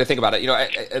a good way to think about it.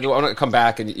 I want to come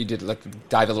back and you did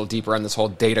dive a little deeper on this whole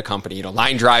data company.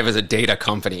 LineDrive is a data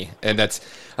company, and that's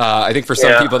I think for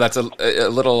some people that's a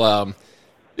little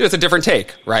it's a different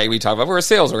take, right? We talk about we're a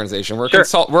sales organization, we're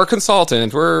Sure. we're a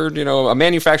consultant, we're a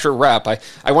manufacturer rep.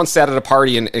 I once sat at a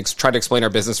party and tried to explain our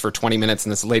business for 20 minutes,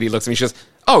 and this lady looks at me, she goes,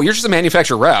 "Oh, you're just a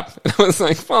manufacturer rep." And I was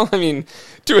like, "Well, I mean,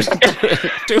 to a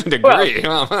degree."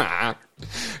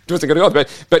 Wasn't going to go,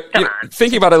 but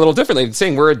thinking about it a little differently,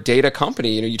 saying we're a data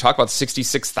company. You talk about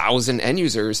 66,000 end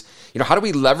users. How do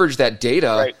we leverage that data?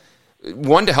 Right.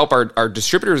 One, to help our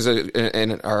distributors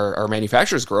and our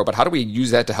manufacturers grow, but how do we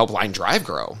use that to help LineDrive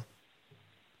grow?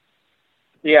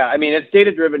 Yeah, I mean, it's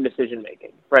data-driven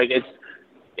decision-making, right? It's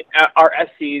our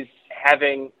SCs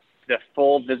having the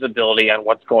full visibility on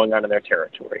what's going on in their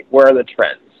territory. Where are the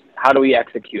trends? How do we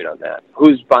execute on that?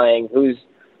 Who's buying?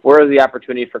 Where is the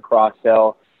opportunity for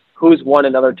cross-sell? Who's won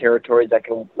in other territories that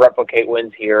can replicate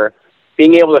wins here?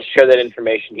 Being able to share that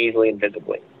information easily and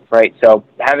visibly, right? So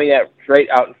having that right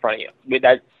out in front of you.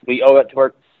 We owe that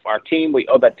to our team. We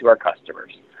owe that to our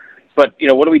customers. But,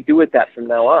 what do we do with that from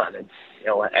now on? It's,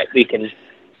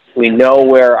 we know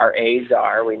where our A's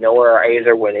are. We know where our A's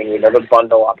are winning. We know the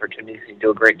bundle opportunities. We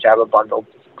do a great job of bundle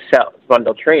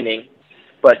training.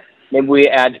 But maybe we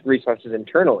add resources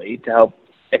internally to help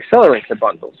accelerate the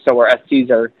bundles. So our SCs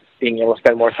are being able to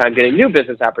spend more time getting new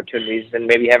business opportunities, and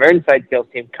maybe have our inside sales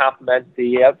team complement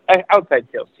the outside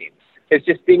sales team. It's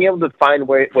just being able to find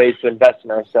ways to invest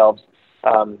in ourselves,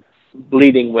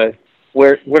 leading with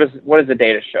what does the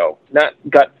data show? Not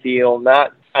gut feel,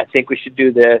 not I think we should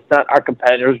do this, not our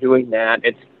competitors doing that.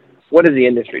 It's what is the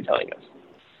industry telling us?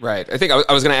 Right. I think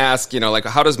I was going to ask,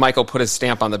 how does Michael put his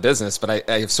stamp on the business? But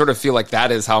I sort of feel like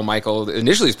that is how Michael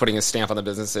initially is putting his stamp on the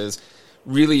business, is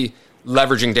really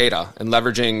leveraging data and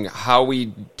leveraging how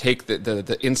we take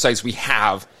the insights we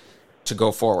have to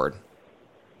go forward.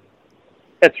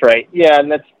 That's right. Yeah,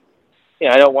 and that's,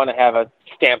 I don't want to have a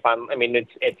stamp on. I mean,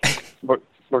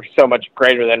 we're so much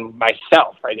greater than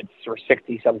myself, right? We're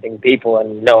 60-something people,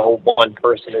 and no one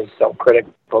person is so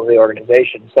critical to the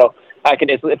organization. So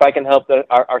if I can help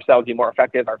our sales be more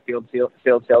effective, our field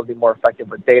sales be more effective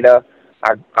with data,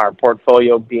 our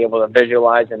portfolio be able to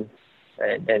visualize and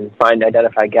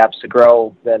identify gaps to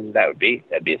grow, then that'd be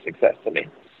a success to me.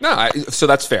 No, so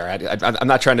that's fair. I'm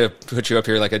not trying to put you up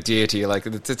here like a deity. Like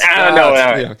no.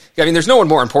 I mean, there's no one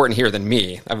more important here than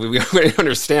me. I mean, we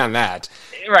understand that.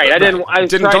 Right.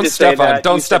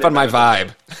 Don't step on my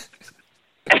vibe.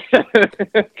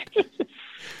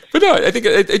 But no, I do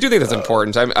think that's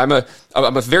important. I'm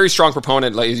a very strong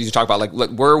proponent. Like you talk about, like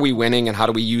where are we winning, and how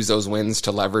do we use those wins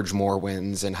to leverage more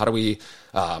wins, and how do we?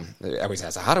 I always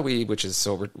ask, how do we? Which is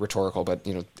so rhetorical, but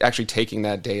actually taking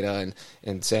that data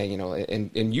and saying,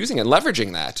 and using it,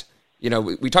 leveraging that.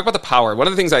 We talk about the power. One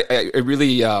of the things I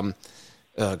really.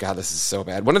 Oh God, this is so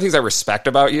bad. One of the things I respect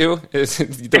about you is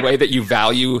the way that you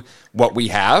value what we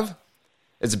have.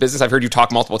 As a business, I've heard you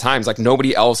talk multiple times, like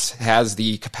nobody else has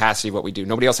the capacity of what we do.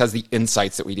 Nobody else has the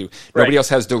insights that we do. Nobody else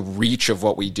has the reach of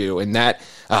what we do. And that,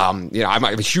 I'm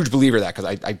a huge believer of that,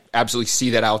 because I absolutely see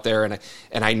that out there. And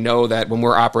I know that when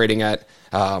we're operating at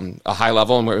a high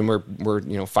level and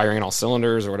we're firing on all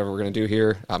cylinders, or whatever we're going to do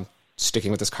here, sticking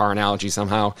with this car analogy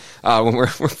somehow, when we're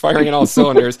firing on all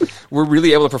cylinders, we're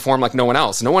really able to perform like no one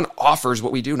else. No one offers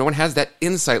what we do. No one has that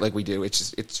insight like we do. It's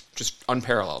just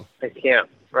unparalleled. They can't,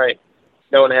 right.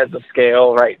 No one has the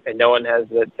scale, right, and no one has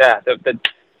the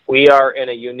we are in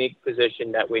a unique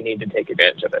position that we need to take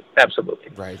advantage of it.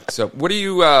 Absolutely. Right. So, what are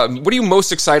you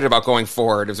most excited about going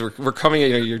forward? As we're coming,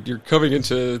 you're coming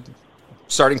into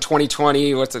starting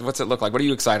 2020. What's it look like? What are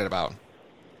you excited about?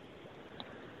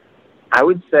 I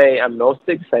would say I'm most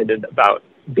excited about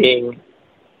being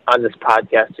on this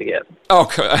podcast again. Oh,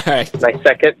 cool. All right. My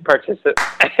second participant.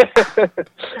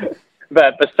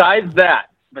 But besides that,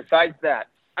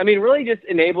 I mean, really just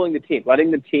enabling the team, letting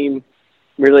the team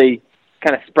really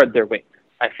kind of spread their wings.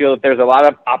 I feel that there's a lot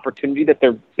of opportunity that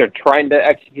they're trying to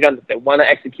execute on, that they want to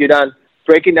execute on,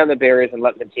 breaking down the barriers and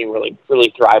letting the team really,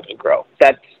 really thrive and grow.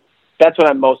 That's what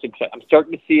I'm most excited. I'm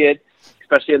starting to see it,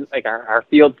 especially like our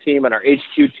field team and our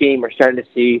HQ team. We're starting to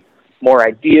see more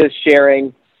ideas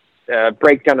sharing,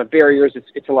 break down the barriers.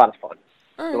 It's a lot of fun.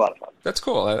 Right. It's a lot of fun. That's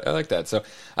cool. I like that. So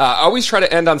I always try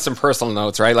to end on some personal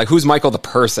notes, right? Like, who's Michael the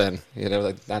person?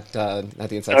 Like not the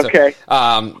inside. Okay.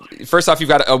 So, first off, you've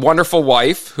got a wonderful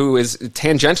wife who is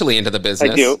tangentially into the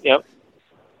business. I do. Yep.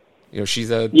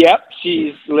 She's a. Yep.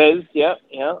 She's Liz. Yep.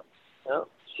 Yeah.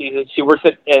 She works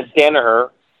at Danaher,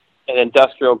 an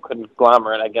industrial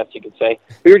conglomerate, I guess you could say.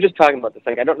 We were just talking about this.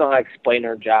 Like, I don't know how to explain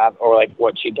her job or like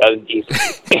what she does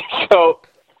easily. So.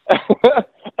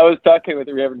 I was talking with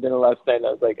her. We were having dinner last night, and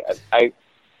I was like, I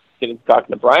was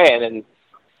talking to Brian, and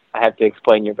I have to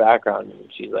explain your background. And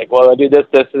she's like, well, I do this,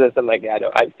 this, and this. I'm like, yeah,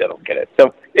 I still don't get it.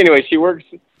 So anyway, she works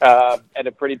at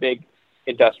a pretty big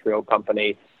industrial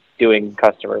company doing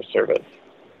customer service.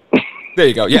 There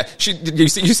you go. Yeah, you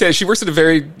said she works at a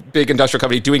very big industrial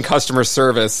company doing customer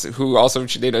service. Who also,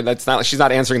 that's not, she's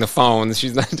not answering the phones.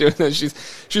 She's not doing that.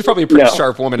 She's probably a pretty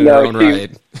sharp woman in her own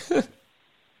right.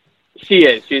 She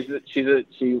is.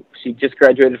 She just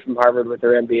graduated from Harvard with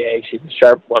her MBA. She's a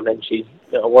sharp woman. She's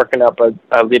working up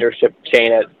a leadership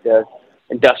chain at the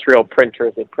industrial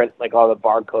printers. They print like all the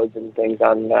barcodes and things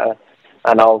on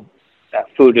all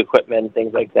food equipment and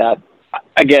things like that.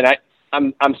 Again,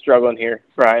 I'm struggling here,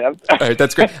 Brian. All right,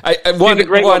 that's great. I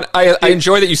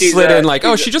enjoy that you slid in like,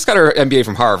 she just got her MBA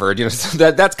from Harvard.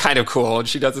 So that's kind of cool, and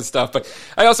she does this stuff. But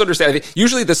I also understand. I think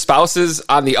usually the spouses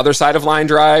on the other side of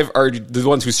LineDrive are the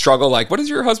ones who struggle. Like, what does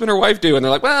your husband or wife do? And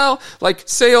they're like, well, like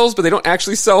sales, but they don't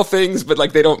actually sell things. But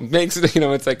like they don't make.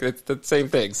 It's like it's the same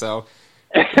thing. So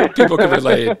people can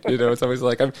relate. It's always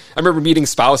like I remember meeting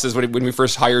spouses when we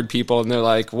first hired people, and they're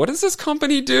like, what does this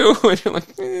company do? And you're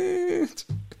like,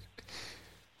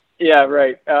 Yeah,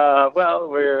 right. Well,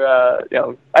 we're,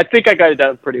 I think I got it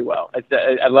done pretty well.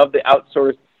 I love the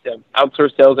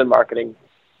outsourced sales and marketing,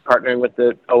 partnering with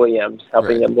the OEMs,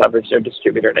 helping them leverage their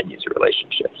distributor and end user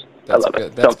relationships. I love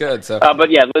it. That's good. So,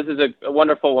 but yeah, Liz is a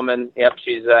wonderful woman. Yep,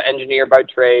 she's an engineer by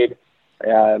trade.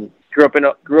 Grew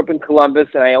up in Columbus,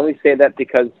 and I only say that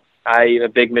because I'm a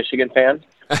big Michigan fan,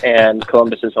 and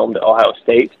Columbus is home to Ohio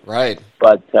State. Right.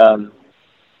 But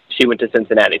she went to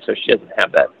Cincinnati, so she doesn't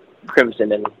have that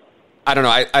crimson and. I don't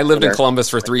know. I lived in Columbus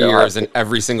for 3 years, and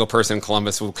every single person in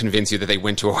Columbus will convince you that they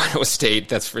went to Ohio State.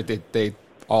 That's for they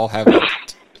all have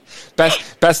it.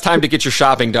 Best time to get your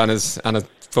shopping done is on a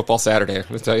football Saturday.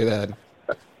 I'll tell you that.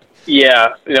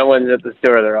 Yeah, no one's at the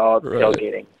store. They're all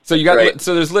tailgating. So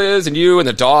so there's Liz and you and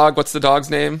the dog. What's the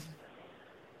dog's name?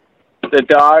 The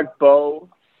dog, Bo,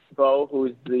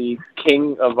 who's the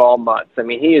king of all mutts. I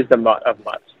mean, he is the mutt of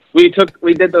mutts. We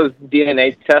did those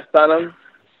DNA tests on him.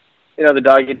 The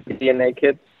dog gets the DNA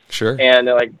kits. Sure. And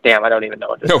they're like, damn, I don't even know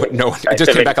what this is. No, it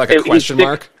just came back like a question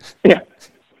mark. Yeah.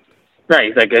 Right,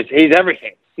 he's like, he's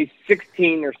everything. He's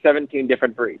 16 or 17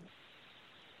 different breeds.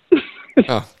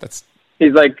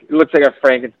 He's like, looks like a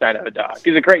Frankenstein of a dog.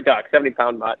 He's a great dog,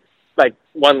 70-pound mutt. Like,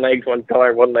 one leg's one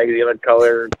color, one leg's the other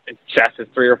color. His chest is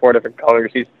 3 or 4 different colors.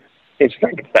 He's a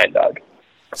Frankenstein dog.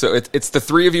 So it's the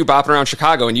three of you bopping around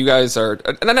Chicago, and you guys are,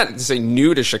 and I'm not to say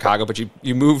new to Chicago, but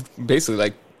you moved basically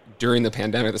like during the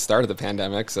pandemic, the start of the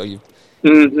pandemic. So you've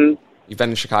been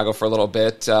in Chicago for a little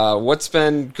bit. What's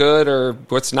been good or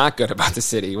what's not good about the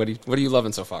city? What are you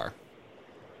loving so far?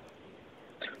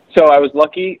 So I was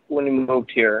lucky when we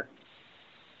moved here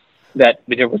that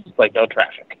there was like no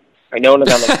traffic. No one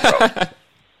was on the road,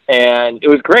 and it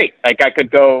was great. Like I could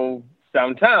go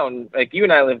downtown. Like you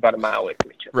and I live about a mile away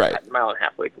from each other, right? A mile and a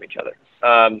half away from each other.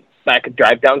 I could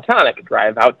drive downtown. I could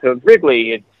drive out to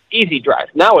Wrigley. It's easy drive.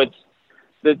 Now it's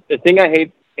the thing I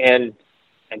hate, and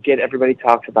I get everybody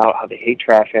talks about how they hate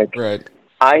traffic. Right.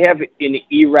 I have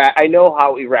I know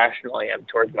how irrational I am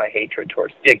towards my hatred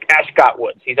towards Ash Scott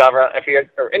Woods. He's over.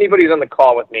 Or anybody who's on the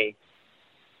call with me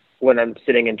when I'm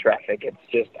sitting in traffic, it's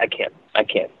just I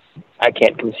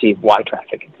can't conceive why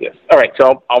traffic exists. All right,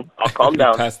 so I'll calm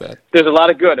down. Past that. There's a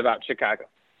lot of good about Chicago.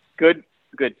 Good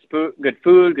food,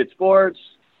 good sports.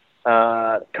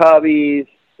 Cubbies.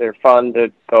 They're fun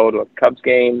to go to a Cubs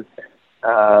game.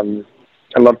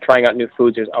 I love trying out new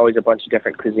foods. There's always a bunch of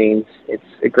different cuisines. It's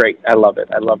great. I love it.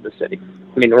 I love the city.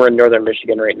 I mean, we're in northern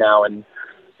Michigan right now, and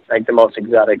like the most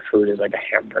exotic food is like a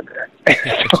hamburger.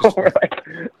 So we're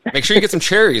like, make sure you get some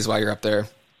cherries while you're up there.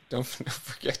 Don't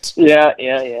forget. Yeah.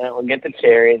 We'll get the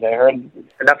cherries. I heard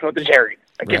enough about the cherries.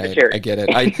 I get the cherries. I get it.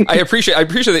 I appreciate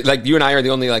that. Like you and I are the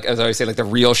only, like, as I always say, like the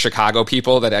real Chicago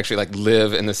people that actually like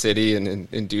live in the city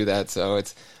and do that. So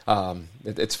it's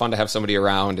fun to have somebody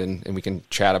around and we can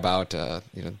chat about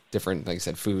different, like you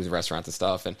said, foods, restaurants and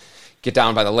stuff, and get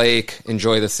down by the lake,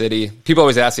 enjoy the city. People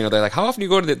always ask, they're like, how often do you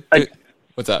go to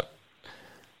what's up?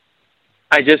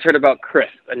 I just heard about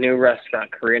Crisp, a new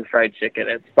restaurant, Korean fried chicken.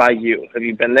 It's by you. Have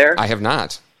you been there? I have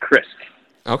not. Crisp.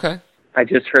 Okay. I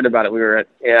just heard about it. We got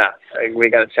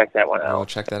to check that one out. I'll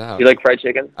check that out. You like fried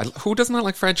chicken? Who does not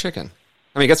like fried chicken?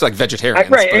 I mean, I guess like vegetarians.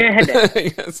 Right.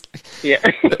 Yeah.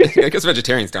 I guess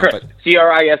vegetarians don't. But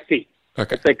CRISP.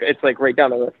 Okay. It's like right down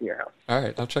the road from your house. All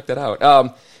right, I'll check that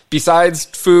out. Besides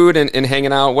food and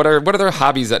hanging out, what are their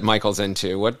hobbies that Michael's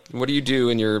into? What do you do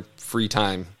in your free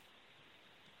time?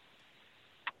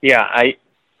 Yeah,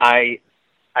 I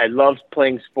love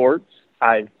playing sports.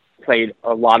 I've played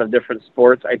a lot of different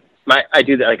sports. I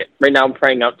do that. Like right now, I'm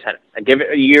trying out tennis. I give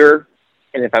it a year,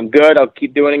 And if I'm good, I'll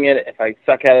keep doing it. If I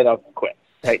suck at it, I'll quit.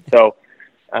 Right. So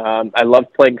I love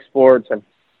playing sports. I've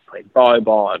played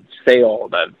volleyball, I've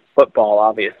sailed, I've football,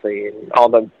 obviously, and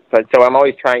but so I'm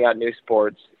always trying out new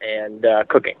sports and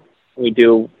cooking. We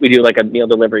do like a meal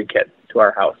delivery kit to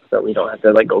our house, so we don't have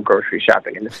to like go grocery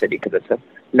shopping in the city because it's a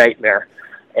nightmare.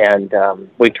 And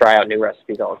we try out new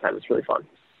recipes all the time. It's really fun.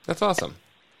 That's awesome.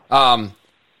 I'm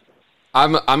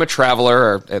a traveler,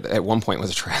 or at one point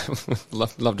was a traveler.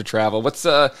 love to travel. What's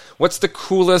the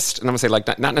coolest? And I'm gonna say like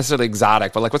not necessarily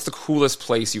exotic, but like what's the coolest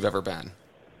place you've ever been?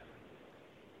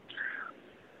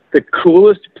 The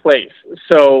coolest place.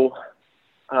 So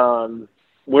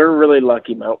we're really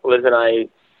lucky. Liz and I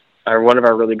are one of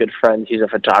our really good friends. He's a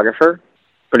photographer,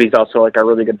 but he's also like our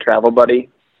really good travel buddy.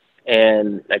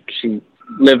 And like she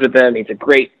lived with him. He's a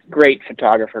great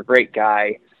photographer, great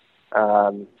guy.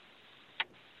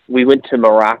 We went to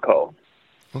Morocco,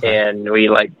 and we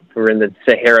were in the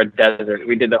Sahara Desert.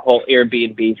 We did the whole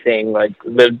Airbnb thing, like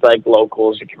lived like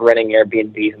locals, renting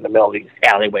Airbnbs in the middle of these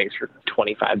alleyways for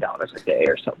 $25 a day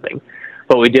or something.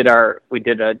 But we did a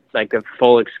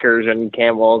full excursion,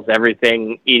 camels,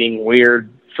 everything, eating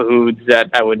weird foods that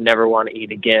I would never want to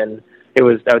eat again. I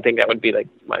would think that would be like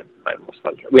my most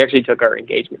fun trip. We actually took our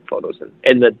engagement photos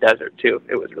in the desert too.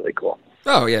 It was really cool.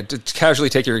 Oh yeah, to casually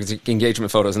take your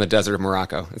engagement photos in the desert of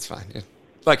Morocco. It's fine, yeah.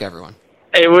 Like everyone.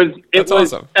 It was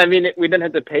awesome. I mean, we didn't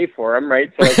have to pay for them,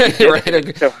 right? So,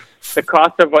 right. So the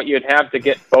cost of what you'd have to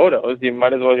get photos, you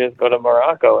might as well just go to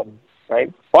Morocco and.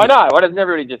 Right? Why not? Why doesn't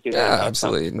everybody just do that? Yeah,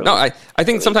 absolutely. Really, no, I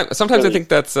think sometimes really, I think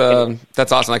that's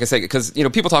awesome. Like I say, because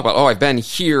people talk about I've been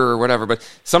here or whatever, but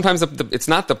sometimes it's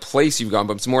not the place you've gone,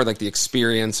 but it's more like the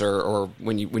experience or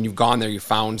when you've gone there, you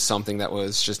found something that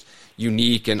was just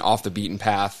unique and off the beaten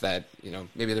path that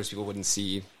maybe others people wouldn't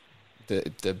see. I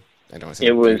don't want to say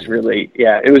it was really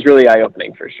eye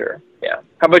opening for sure. Yeah.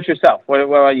 How about yourself? What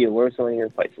about you? Where were some of your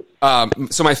places?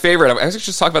 So my favorite, I was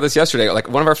just talking about this yesterday. Like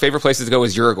one of our favorite places to go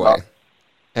is Uruguay. Oh.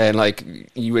 And like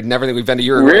you would never think we've been to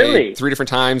Uruguay really? 3 different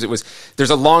times.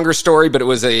 There's a longer story, but it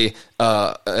was an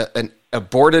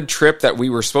aborted trip that we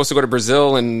were supposed to go to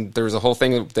Brazil, and there was a whole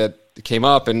thing that came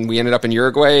up, and we ended up in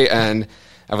Uruguay. And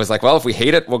I was like, well, if we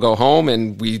hate it, we'll go home.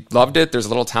 And we loved it. There's a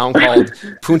little town called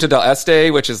Punta del Este,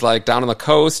 which is like down on the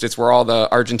coast. It's where all the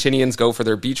Argentinians go for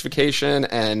their beach vacation,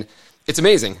 and it's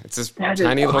amazing. It's this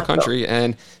tiny little country,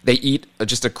 and they eat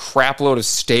just a crap load of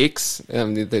steaks.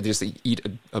 And they just eat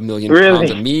a million pounds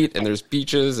of meat, and there's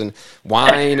beaches and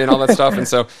wine and all that stuff. And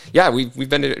so, yeah, we've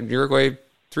been to Uruguay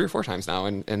 3 or 4 times now,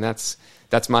 and that's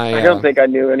my. I don't think I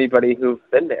knew anybody who's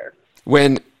been there.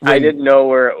 When I didn't know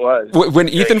where it was. When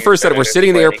Ethan first said it, we're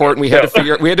sitting in the airport, and we had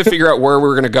to figure out where we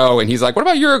were going to go. And he's like, "What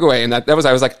about Uruguay?" And I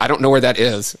was like, "I don't know where that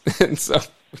is." And so.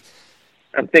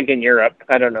 I'm thinking Europe.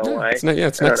 I don't know why. It's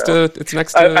next to.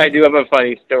 I do have a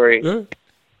funny story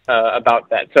about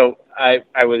that. So I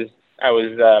was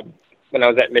when I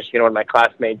was at Michigan, one of my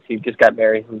classmates, he just got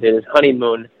married and did his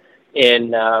honeymoon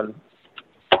in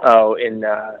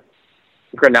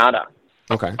Granada.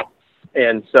 Okay.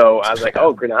 And so I was like,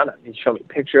 "Oh, Granada." He showed me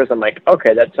pictures. I'm like,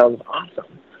 "Okay, that sounds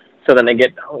awesome." So then I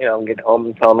get home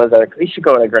and tell him, like, "We should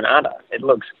go to Granada. It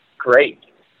looks great."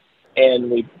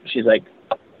 And she's like,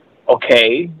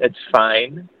 "Okay, that's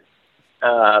fine,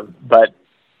 but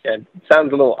it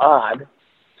sounds a little odd."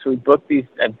 So we booked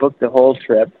I booked the whole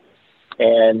trip,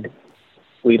 and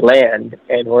we land,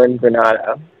 and we're in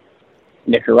Granada,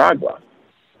 Nicaragua.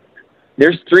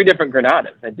 There's 3 different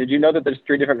Granadas. Did you know that there's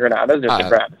 3 different Granadas? There's a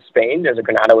Granada, Spain. There's a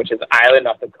Granada, which is an island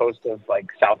off the coast of like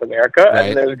South America, right.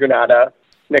 And there's Granada,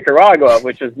 Nicaragua,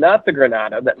 which is not the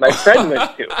Granada that my friend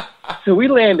went to. So we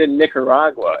land in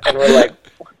Nicaragua, and we're like,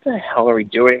 what the hell are we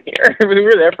doing here? We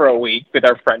were there for a week with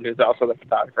our friend who's also the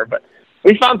photographer, but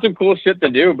we found some cool shit to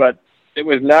do, but it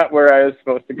was not where I was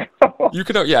supposed to go. You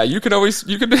could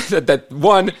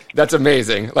that's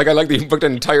amazing. Like I like that you booked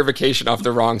an entire vacation off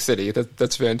the wrong city.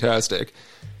 That's fantastic.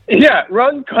 Yeah,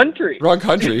 wrong country.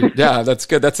 Yeah, that's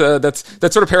good. That sort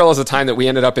of parallels the time that we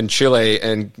ended up in Chile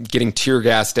and getting tear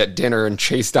gassed at dinner and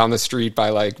chased down the street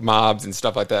by like mobs and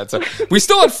stuff like that. So we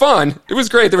still had fun. It was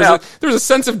great. There was a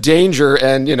sense of danger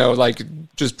and like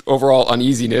just overall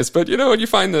uneasiness. But you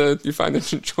find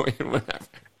the joy in whatever.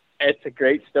 It's a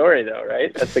great story, though,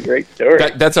 right? That's a great story.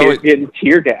 That's always getting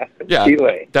tear gas in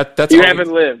Chile. That's you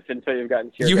haven't lived until you've gotten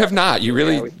tear gas. You have not. You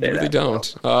really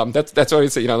don't. That's what I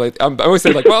always say. I always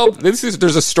say well, there's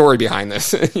a story behind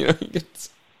this.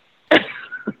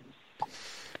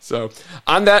 So,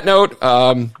 on that note,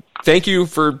 thank you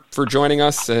for joining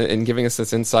us and giving us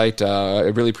this insight. I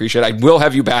really appreciate it. I will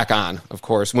have you back on, of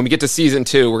course, when we get to season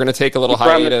 2. We're going to take a little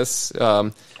hiatus. All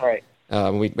right.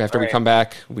 After we come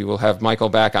back, we will have Michael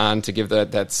back on to give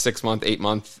that 6-month,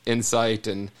 8-month insight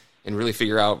and really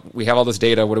figure out, we have all this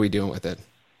data, what are we doing with it?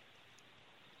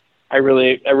 I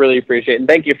really appreciate it. And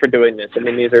thank you for doing this. I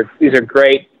mean, these are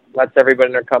great. Lets everybody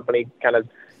in our company kind of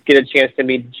get a chance to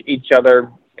meet each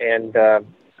other. And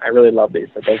I really love these.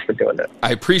 So thanks for doing it.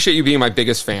 I appreciate you being my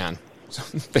biggest fan. So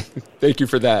thank you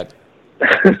for that.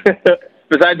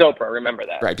 Besides Oprah, remember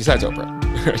that. Right, besides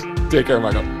Oprah. Take care,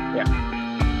 Michael. Yeah.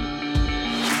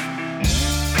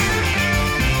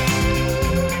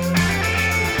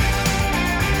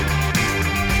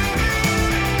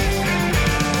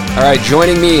 All right,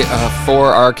 joining me for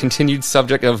our continued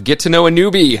subject of Get to Know a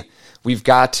Noobie, we've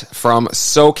got from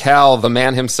SoCal, the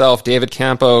man himself, David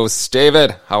Campos.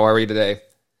 David, how are we today?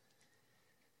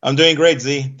 I'm doing great,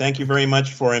 Z. Thank you very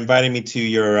much for inviting me to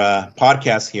your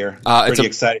podcast here. Pretty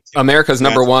excited. America's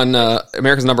number one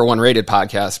rated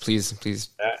podcast. Please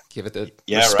give it the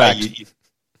respect. Right.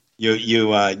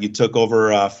 You took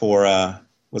over for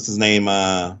what's his name?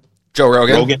 Joe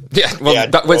Rogan? Yeah.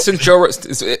 Well, since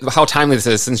how timely this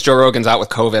is. Since Joe Rogan's out with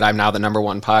COVID, I'm now the number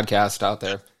one podcast out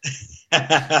there.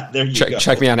 There you go.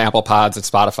 Check me on Apple Pods at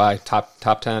Spotify,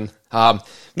 top 10.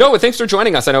 No, but thanks for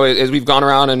joining us. I know as we've gone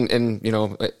around and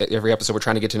every episode we're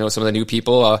trying to get to know some of the new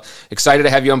people. Excited to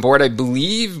have you on board. I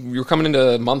believe you're coming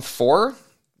into month 4.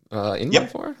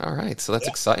 Month 4? All right, so that's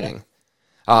exciting.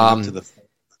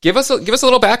 Give us a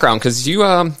little background, because you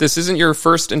this isn't your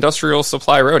first industrial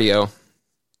supply rodeo.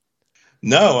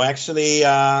 No, actually,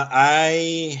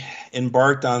 I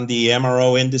embarked on the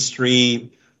MRO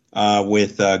industry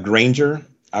with Grainger.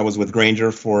 I was with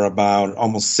Grainger for about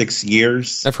almost 6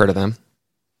 years. I've heard of them.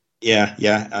 Yeah,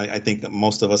 I think that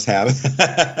most of us have.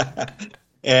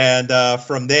 And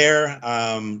from there,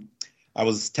 I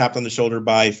was tapped on the shoulder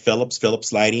by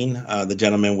Phillips Lighting. The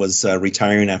gentleman was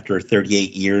retiring after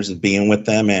 38 years of being with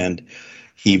them, and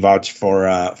he vouched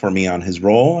for me on his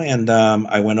role, and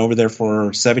I went over there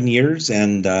for 7 years,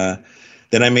 and then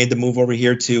I made the move over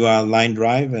here to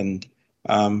LineDrive, and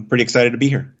I'm pretty excited to be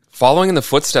here. Following in the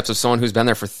footsteps of someone who's been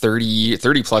there for 30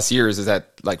 plus years, is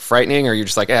that like frightening, or you're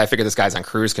just like, I figure this guy's on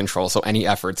cruise control, so any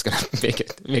effort's going to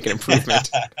make an improvement?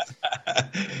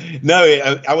 No,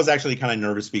 I was actually kind of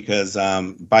nervous because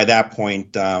by that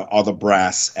point, all the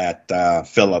brass at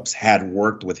Phillips had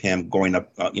worked with him going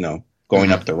up up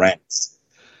the ranks.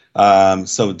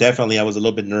 So definitely I was a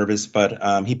little bit nervous,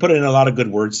 but he put in a lot of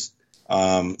good words,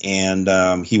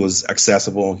 and he was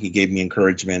accessible. He gave me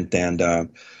encouragement, and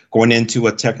going into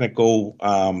a technical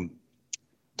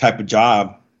type of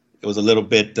job, it was a little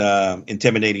bit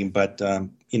intimidating, but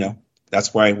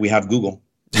that's why we have Google.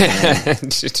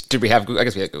 Did we have Google? I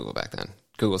guess we had Google back then.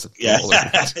 Google's yeah.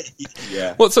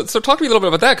 Yeah. Well, so talk to me a little bit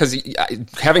about that, because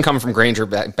having come from Grainger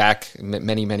back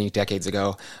many decades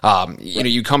ago,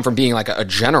 you come from being like a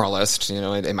generalist,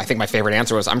 and I think my favorite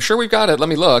answer was, I'm sure we've got it, let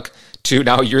me look, to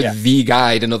now you're the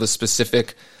guy to know the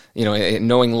specific,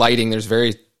 knowing lighting, there's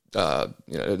very, not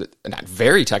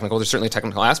very technical, there's certainly a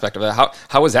technical aspect of it.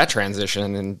 How was that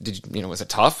transition? And was it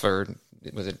tough, or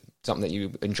was it something that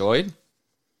you enjoyed?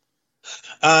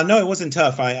 No, it wasn't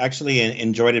tough. I actually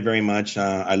enjoyed it very much.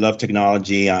 I love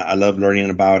technology. I love learning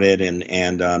about it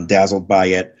and dazzled by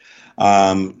it.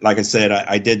 Like I said,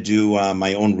 I did do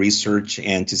my own research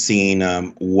into seeing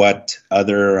what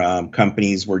other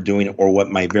companies were doing, or what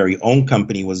my very own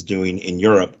company was doing in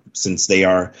Europe, since they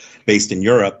are based in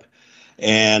Europe.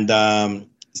 And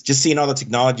just seeing all the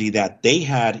technology that they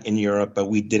had in Europe, but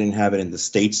we didn't have it in the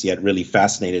States yet, really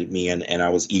fascinated me. And I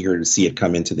was eager to see it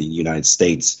come into the United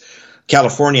States.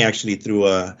 California actually threw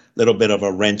a little bit of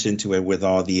a wrench into it with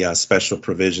all the special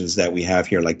provisions that we have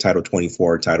here, like Title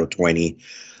 24, Title 20,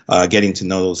 getting to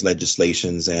know those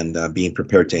legislations and being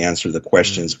prepared to answer the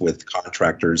questions with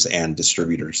contractors and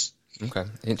distributors. Okay.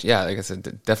 Yeah, like I said,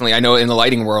 definitely. I know in the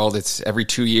lighting world, it's every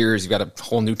 2 years, you've got a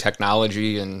whole new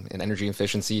technology and energy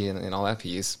efficiency and all that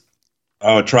piece.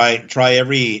 Oh, try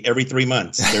every 3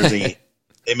 months.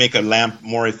 They make a lamp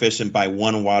more efficient by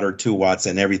 1 watt or 2 watts,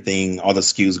 and everything, all the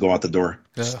SKUs go out the door.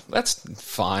 That's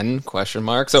fun, question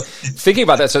mark. So thinking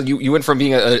about that, so you went from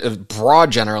being a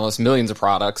broad generalist, millions of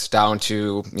products, down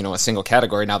to, a single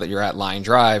category now that you're at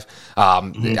LineDrive.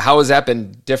 How has that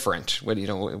been different?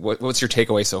 What's your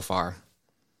takeaway so far?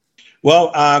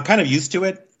 Well, kind of used to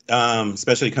it,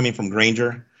 especially coming from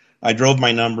Grainger. I drove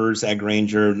my numbers at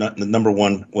Grainger. Number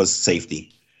one was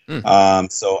safety.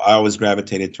 So I always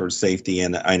gravitated towards safety,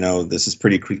 and I know this is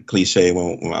pretty cliche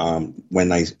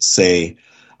when I say,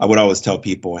 I would always tell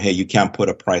people, hey, you can't put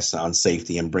a price on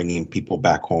safety and bringing people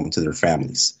back home to their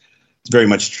families. It's very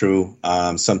much true.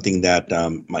 Something that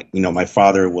my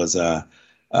father was a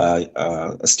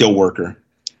steel worker,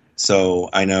 So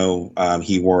I know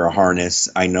he wore a harness.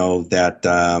 I know that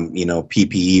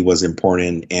PPE was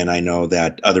important, and I know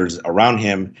that others around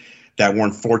him that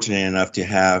weren't fortunate enough to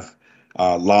have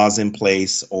laws in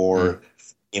place, or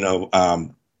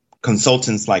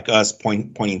consultants like us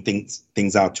pointing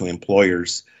things out to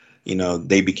employers.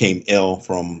 They became ill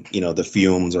from the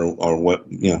fumes or what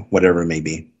whatever it may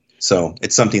be. So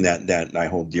it's something that I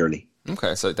hold dearly.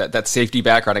 Okay, so that safety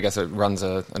background, I guess, it runs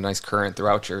a nice current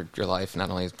throughout your life,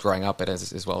 not only growing up, but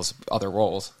as well as other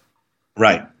roles.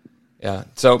 Right. Yeah.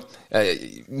 So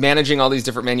managing all these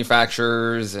different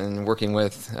manufacturers and working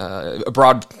with a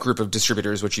broad group of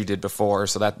distributors, which you did before,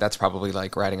 so that's probably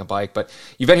like riding a bike. But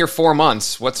you've been here 4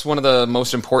 months. What's one of the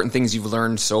most important things you've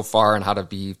learned so far on how to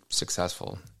be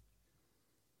successful?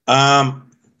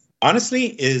 Honestly,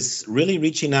 is really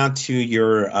reaching out to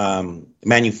your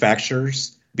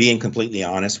manufacturers, being completely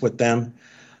honest with them.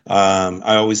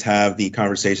 I always have the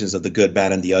conversations of the good,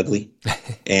 bad, and the ugly,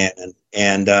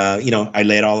 and I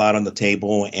lay it all out on the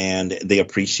table, and they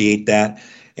appreciate that.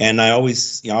 And I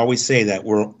always say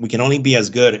that we can only be as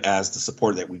good as the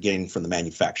support that we're getting from the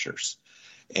manufacturers,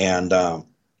 and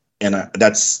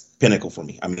that's pinnacle for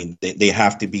me. I mean, they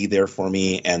have to be there for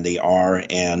me, and they are.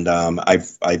 And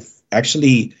I've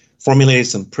actually formulated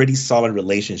some pretty solid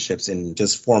relationships in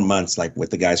just 4 months, like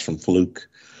with the guys from Fluke,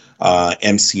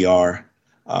 MCR,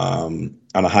 on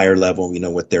a higher level,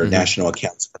 with their national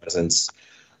accounts presence,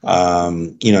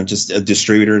 just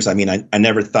distributors. I mean, I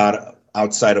never thought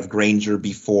outside of Grainger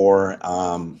before,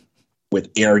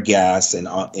 with Airgas and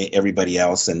everybody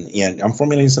else. And I'm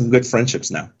formulating some good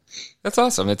friendships now. That's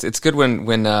awesome. It's good when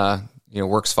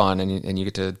work's fun and you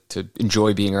get to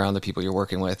enjoy being around the people you're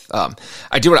working with. I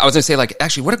was going to say, like,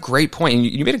 actually, what a great point. And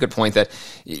you made a good point that,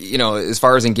 as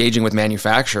far as engaging with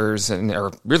manufacturers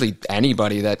or really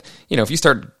anybody, that, if you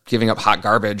start giving up hot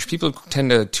garbage, people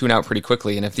tend to tune out pretty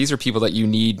quickly. And if these are people that you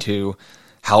need to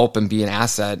help and be an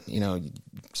asset,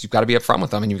 you've got to be upfront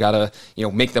with them, and you've got to,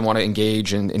 make them want to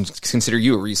engage and consider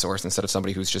you a resource instead of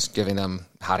somebody who's just giving them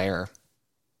hot air.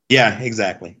 Yeah,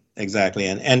 exactly.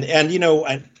 And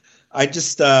I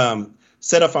just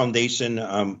set a foundation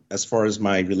as far as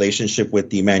my relationship with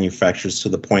the manufacturers, to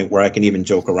the point where I can even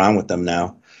joke around with them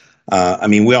now. I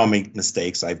mean, we all make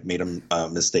mistakes. I've made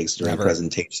mistakes during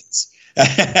presentations.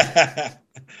 And,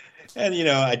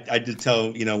 I did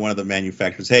tell, one of the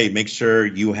manufacturers, hey, make sure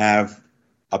you have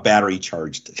a battery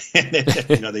charged. They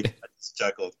just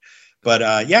chuckled. But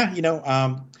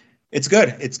it's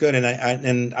good. It's good.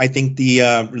 And I think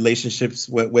the relationships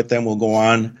with them will go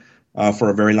on for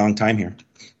a very long time here.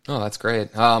 Oh, that's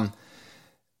great. I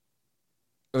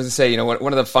was going to say,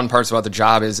 one of the fun parts about the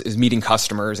job is meeting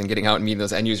customers and getting out and meeting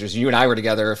those end users. You and I were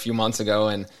together a few months ago,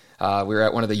 and we were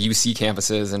at one of the UC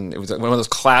campuses, and it was one of those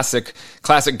classic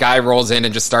guy rolls in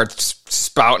and just starts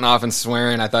spouting off and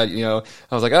swearing. I thought,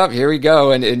 I was like, oh, here we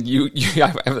go. And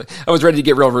I was ready to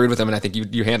get real rude with him, and I think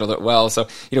you handled it well. So,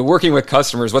 working with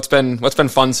customers, what's been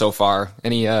fun so far?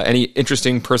 Any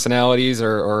interesting personalities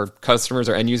or customers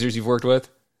or end users you've worked with?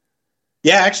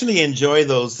 Yeah, I actually enjoy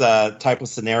those type of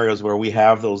scenarios where we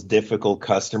have those difficult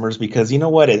customers, because you know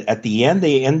what? At the end,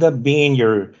 they end up being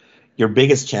your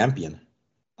biggest champion.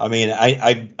 I mean,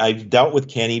 I've dealt with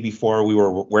Kenny before. We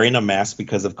were wearing a mask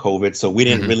because of COVID, so we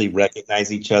didn't really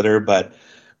recognize each other. But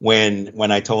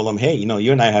when I told him, hey,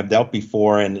 you and I have dealt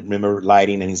before, and remember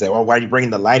lighting, and he said, well, why are you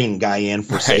bringing the lighting guy in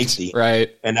for safety?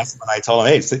 Right. And that's when I told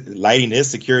him, hey, lighting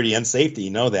is security and safety.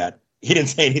 You know that. He didn't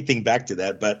say anything back to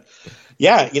that, but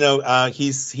yeah,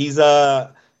 he's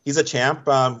a champ.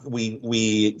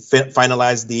 We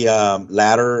finalized the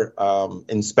ladder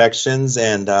inspections,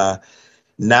 and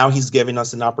now he's giving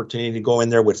us an opportunity to go in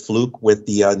there with Fluke with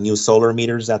the new solar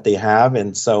meters that they have.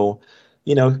 And so,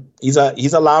 he's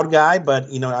a loud guy, but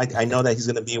I know that he's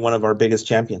going to be one of our biggest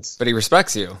champions. But he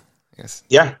respects you, I guess.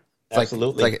 Yeah,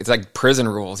 absolutely. It's like prison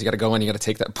rules. You got to go in, you got to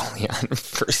take that bully on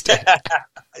first day.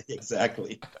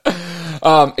 Exactly.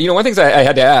 One of the things I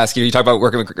had to ask, you talk about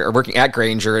working at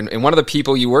Grainger, and one of the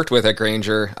people you worked with at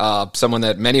Grainger, someone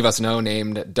that many of us know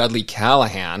named Dudley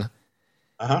Callahan.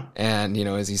 Uh-huh. And,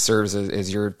 as he serves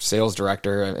as your sales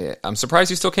director, I'm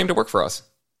surprised you still came to work for us.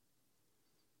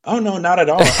 Oh, no, not at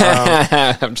all.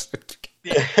 I'm just...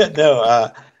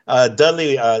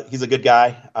 Dudley, he's a good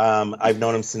guy. I've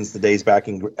known him since the days back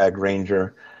at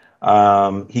Grainger.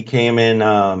 He came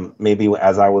in maybe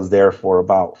as I was there for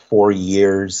about 4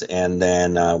 years, and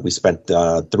then we spent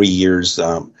 3 years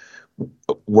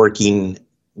working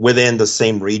within the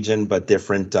same region, but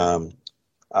different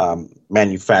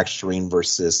manufacturing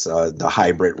versus the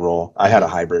hybrid role. I had a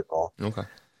hybrid role. Okay.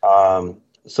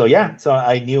 So yeah, so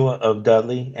I knew of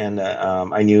Dudley, and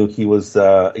I knew he's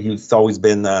always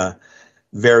been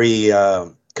very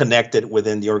connected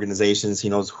within the organizations. He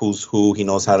knows who's who. He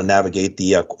knows how to navigate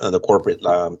the corporate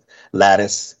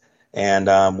lattice.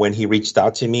 And when he reached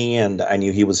out to me, and I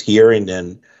knew he was here, and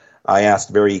then I asked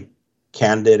very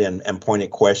candid and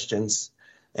pointed questions.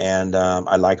 And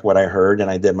I liked what I heard, and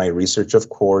I did my research, of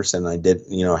course, and I did,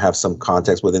 have some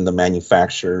context within the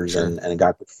manufacturers, Sure. and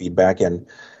got the feedback and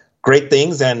great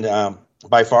things. And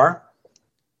by far,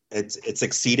 it's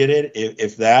exceeded it,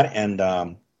 if that,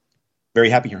 and very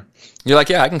happy here. You're like,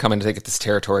 yeah, I can come in and take this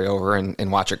territory over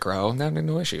and watch it grow.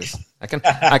 No issues. I can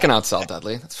outsell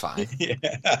Dudley. That's fine.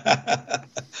 Yeah.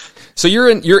 So you're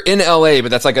in LA, but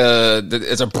that's like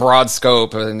it's a broad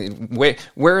scope. And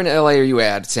where in LA are you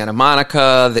at? Santa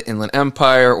Monica, the Inland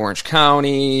Empire, Orange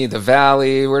County, the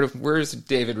Valley. Where's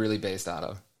David really based out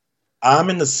of? I'm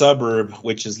in the suburb,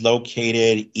 which is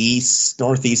located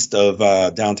northeast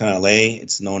of downtown LA.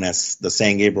 It's known as the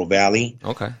San Gabriel Valley.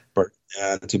 Okay. But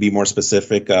to be more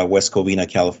specific, West Covina,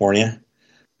 California.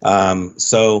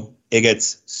 So it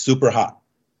gets super hot.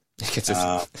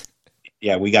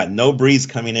 Yeah, we got no breeze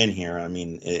coming in here. I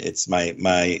mean, it's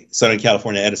my Southern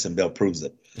California Edison Bell proves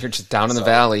it. You're just down in the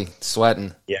valley,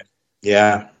 sweating.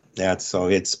 Yeah. So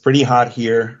it's pretty hot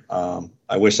here.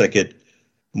 I wish I could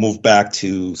move back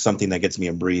to something that gets me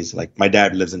a breeze. Like my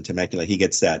dad lives in Temecula. He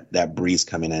gets that breeze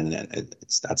coming in, and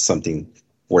that's something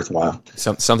worthwhile.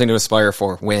 Something to aspire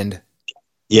for. Wind.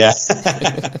 Yeah.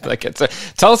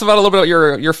 Tell us about a little bit about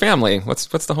your family. What's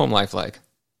the home life like?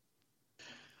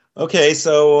 Okay,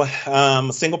 so I'm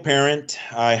a single parent.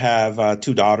 I have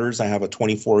two daughters. I have a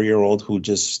 24-year-old who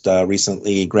just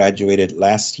recently graduated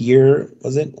last year.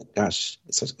 Was it? Gosh,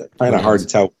 it's kind of hard to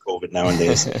tell with COVID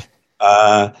nowadays.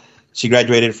 She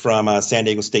graduated from San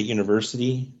Diego State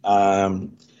University.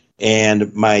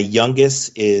 And my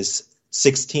youngest is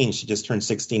 16. She just turned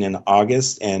 16 in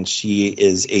August, and she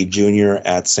is a junior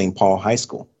at St. Paul High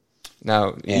School.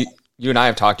 Now, you and I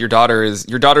have talked. Your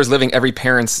daughter's living every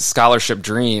parent's scholarship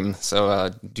dream.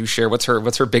 So do share, what's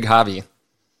her big hobby?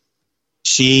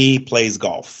 She plays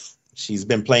golf. She's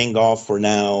been playing golf for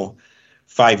now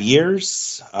 5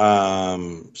 years.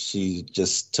 She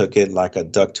just took it like a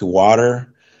duck to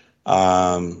water.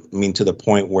 To the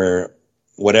point where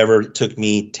whatever took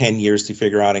me 10 years to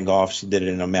figure out in golf, she did it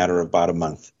in a matter of about a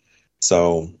month.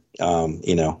 So,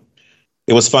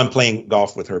 it was fun playing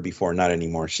golf with her before, not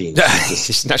anymore. Now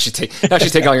she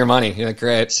take all your money. You're like,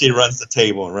 great. She runs the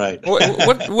table, right?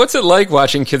 What's it like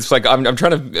watching kids play? I'm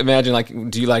trying to imagine,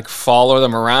 like, do you like follow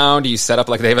them around? Do you set up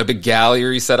like they have a big gallery,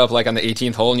 or you set up like on the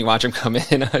 18th hole and you watch them come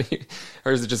in,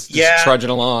 or is it just trudging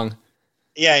along?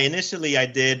 Yeah, initially I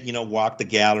did, walk the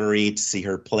gallery to see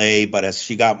her play, but as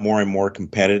she got more and more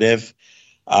competitive,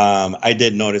 I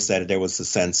did notice that there was a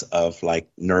sense of like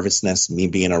nervousness, me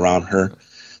being around her.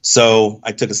 So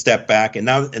I took a step back,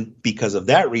 and because of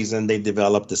that reason, they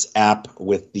developed this app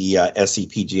with the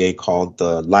SCPGA called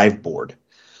the Live Board.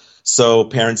 So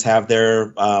parents have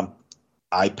their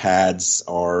iPads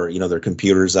or their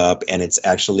computers up, and it's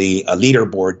actually a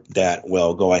leaderboard that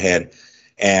will go ahead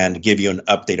and give you an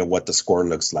update of what the score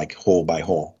looks like hole by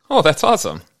hole. Oh, that's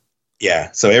awesome. Yeah,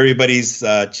 so everybody's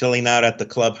chilling out at the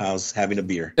clubhouse having a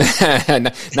beer.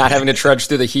 Not having to trudge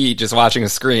through the heat, just watching a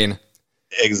screen.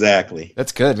 Exactly.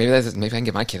 That's good. Maybe I can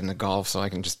get my kid into golf so I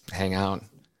can just hang out.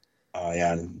 Oh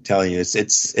yeah, I'm telling you,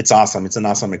 it's awesome. It's an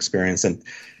awesome experience,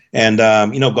 and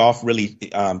golf really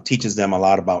teaches them a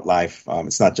lot about life.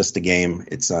 It's not just a game;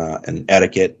 it's an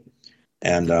etiquette.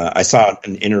 And I saw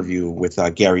an interview with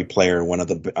Gary Player, one of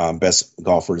the best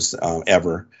golfers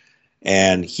ever,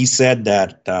 and he said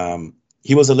that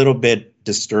he was a little bit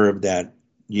disturbed that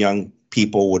young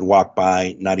people would walk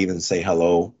by, not even say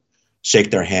hello, shake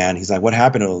their hand. He's like, what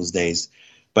happened to those days?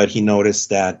 But he noticed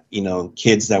that,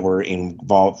 kids that were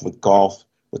involved with golf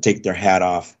would take their hat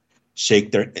off,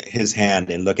 shake his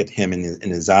hand and look at him in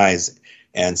his eyes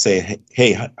and say,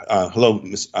 hey, hello,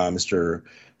 Mr.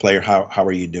 Player, how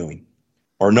are you doing?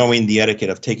 Or knowing the etiquette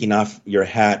of taking off your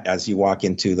hat as you walk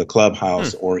into the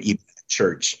clubhouse or even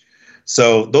church.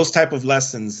 So those type of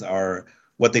lessons are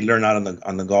what they learn out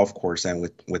on the golf course and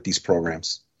with these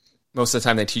programs. Most of the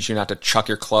time they teach you not to chuck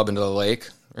your club into the lake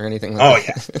or anything like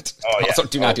that. Also,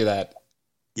 do not do that.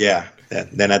 Yeah.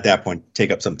 Then at that point, take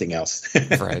up something else.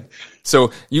 Right.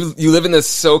 So you live in this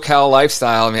SoCal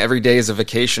lifestyle. I mean, every day is a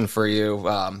vacation for you.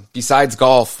 Besides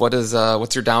golf, what's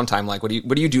your downtime like? What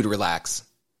do you do to relax?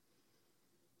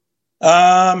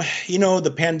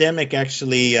 The pandemic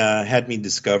actually had me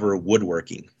discover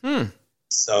woodworking.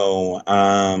 So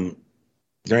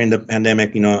during the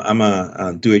pandemic, I'm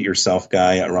a do-it-yourself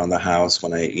guy around the house.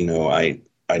 When I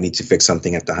I need to fix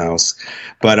something at the house.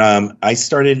 But I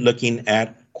started looking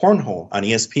at cornhole on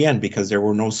ESPN because there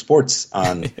were no sports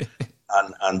on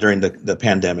during the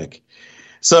pandemic.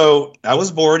 So I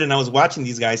was bored and I was watching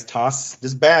these guys toss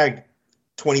this bag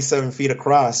 27 feet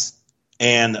across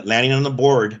and landing on the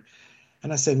board.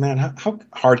 And I said, man, how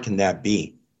hard can that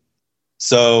be?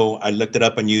 So I looked it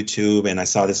up on YouTube and I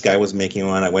saw this guy was making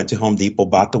one. I went to Home Depot,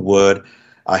 bought the wood.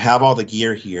 I have all the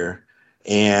gear here.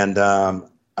 And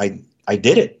I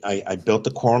did it. I built the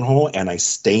cornhole and I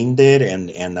stained it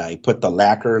and I put the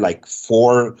lacquer, like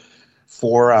four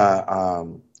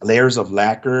layers of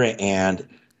lacquer. And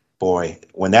boy,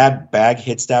 when that bag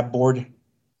hits that board,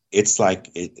 it's like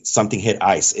something hit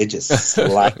ice. It just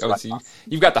slapped. So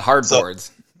you've got the hard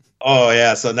boards. Oh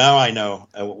yeah. So now I know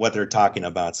what they're talking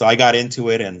about. So I got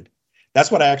into it and that's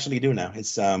what I actually do now.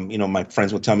 It's, my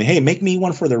friends will tell me, hey, make me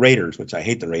one for the Raiders, which I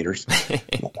hate the Raiders. I'm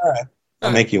like, all right,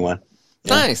 I'll make you one.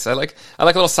 Yeah. Nice. I like a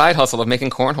little side hustle of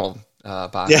making cornhole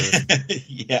boxes.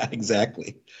 Yeah,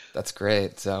 exactly. That's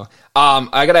great. So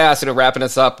I got to ask you, to wrapping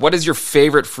us up, what is your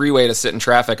favorite freeway to sit in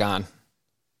traffic on?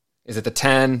 Is it the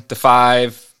 10, the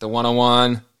 5, the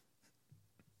 101?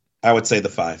 I would say the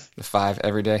 5. The 5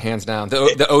 every day, hands down.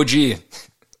 The OG.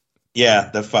 Yeah,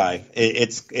 the 5.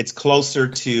 It's closer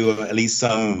to at least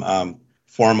some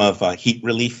form of heat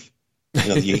relief.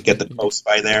 You get the coast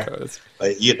by there.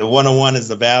 But the 101 is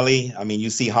the valley. I mean, you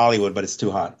see Hollywood, but it's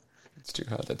too hot. It's too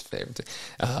hot. That's favorite.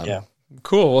 Yeah.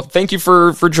 Cool. Well, thank you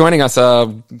for joining us.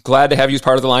 Glad to have you as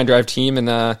part of the LineDrive team, and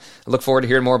I look forward to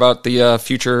hearing more about the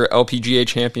future LPGA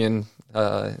champion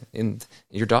in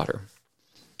your daughter.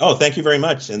 Oh, thank you very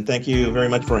much. And thank you very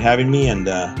much for having me, and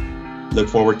look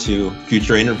forward to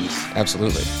future interviews.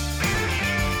 Absolutely.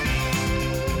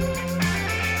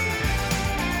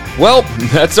 Well,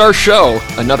 that's our show.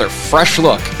 Another fresh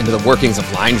look into the workings of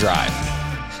LineDrive.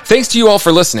 Thanks to you all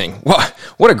for listening.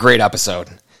 What a great episode.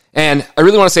 And I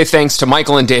really want to say thanks to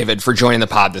Michael and David for joining the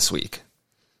pod this week.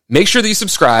 Make sure that you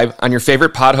subscribe on your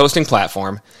favorite pod hosting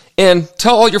platform and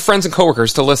tell all your friends and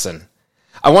coworkers to listen.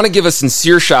 I want to give a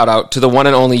sincere shout out to the one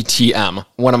and only TM,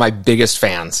 one of my biggest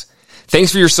fans.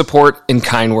 Thanks for your support and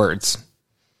kind words.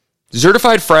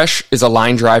 Certified Fresh is a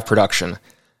LineDrive production.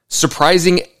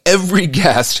 Surprising every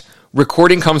guest,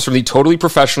 recording comes from the totally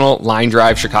professional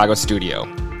LineDrive Chicago studio.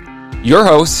 Your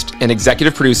host and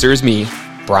executive producer is me,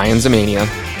 Brian Zamania,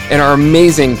 and our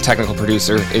amazing technical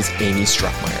producer is Amy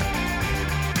Struckmeyer.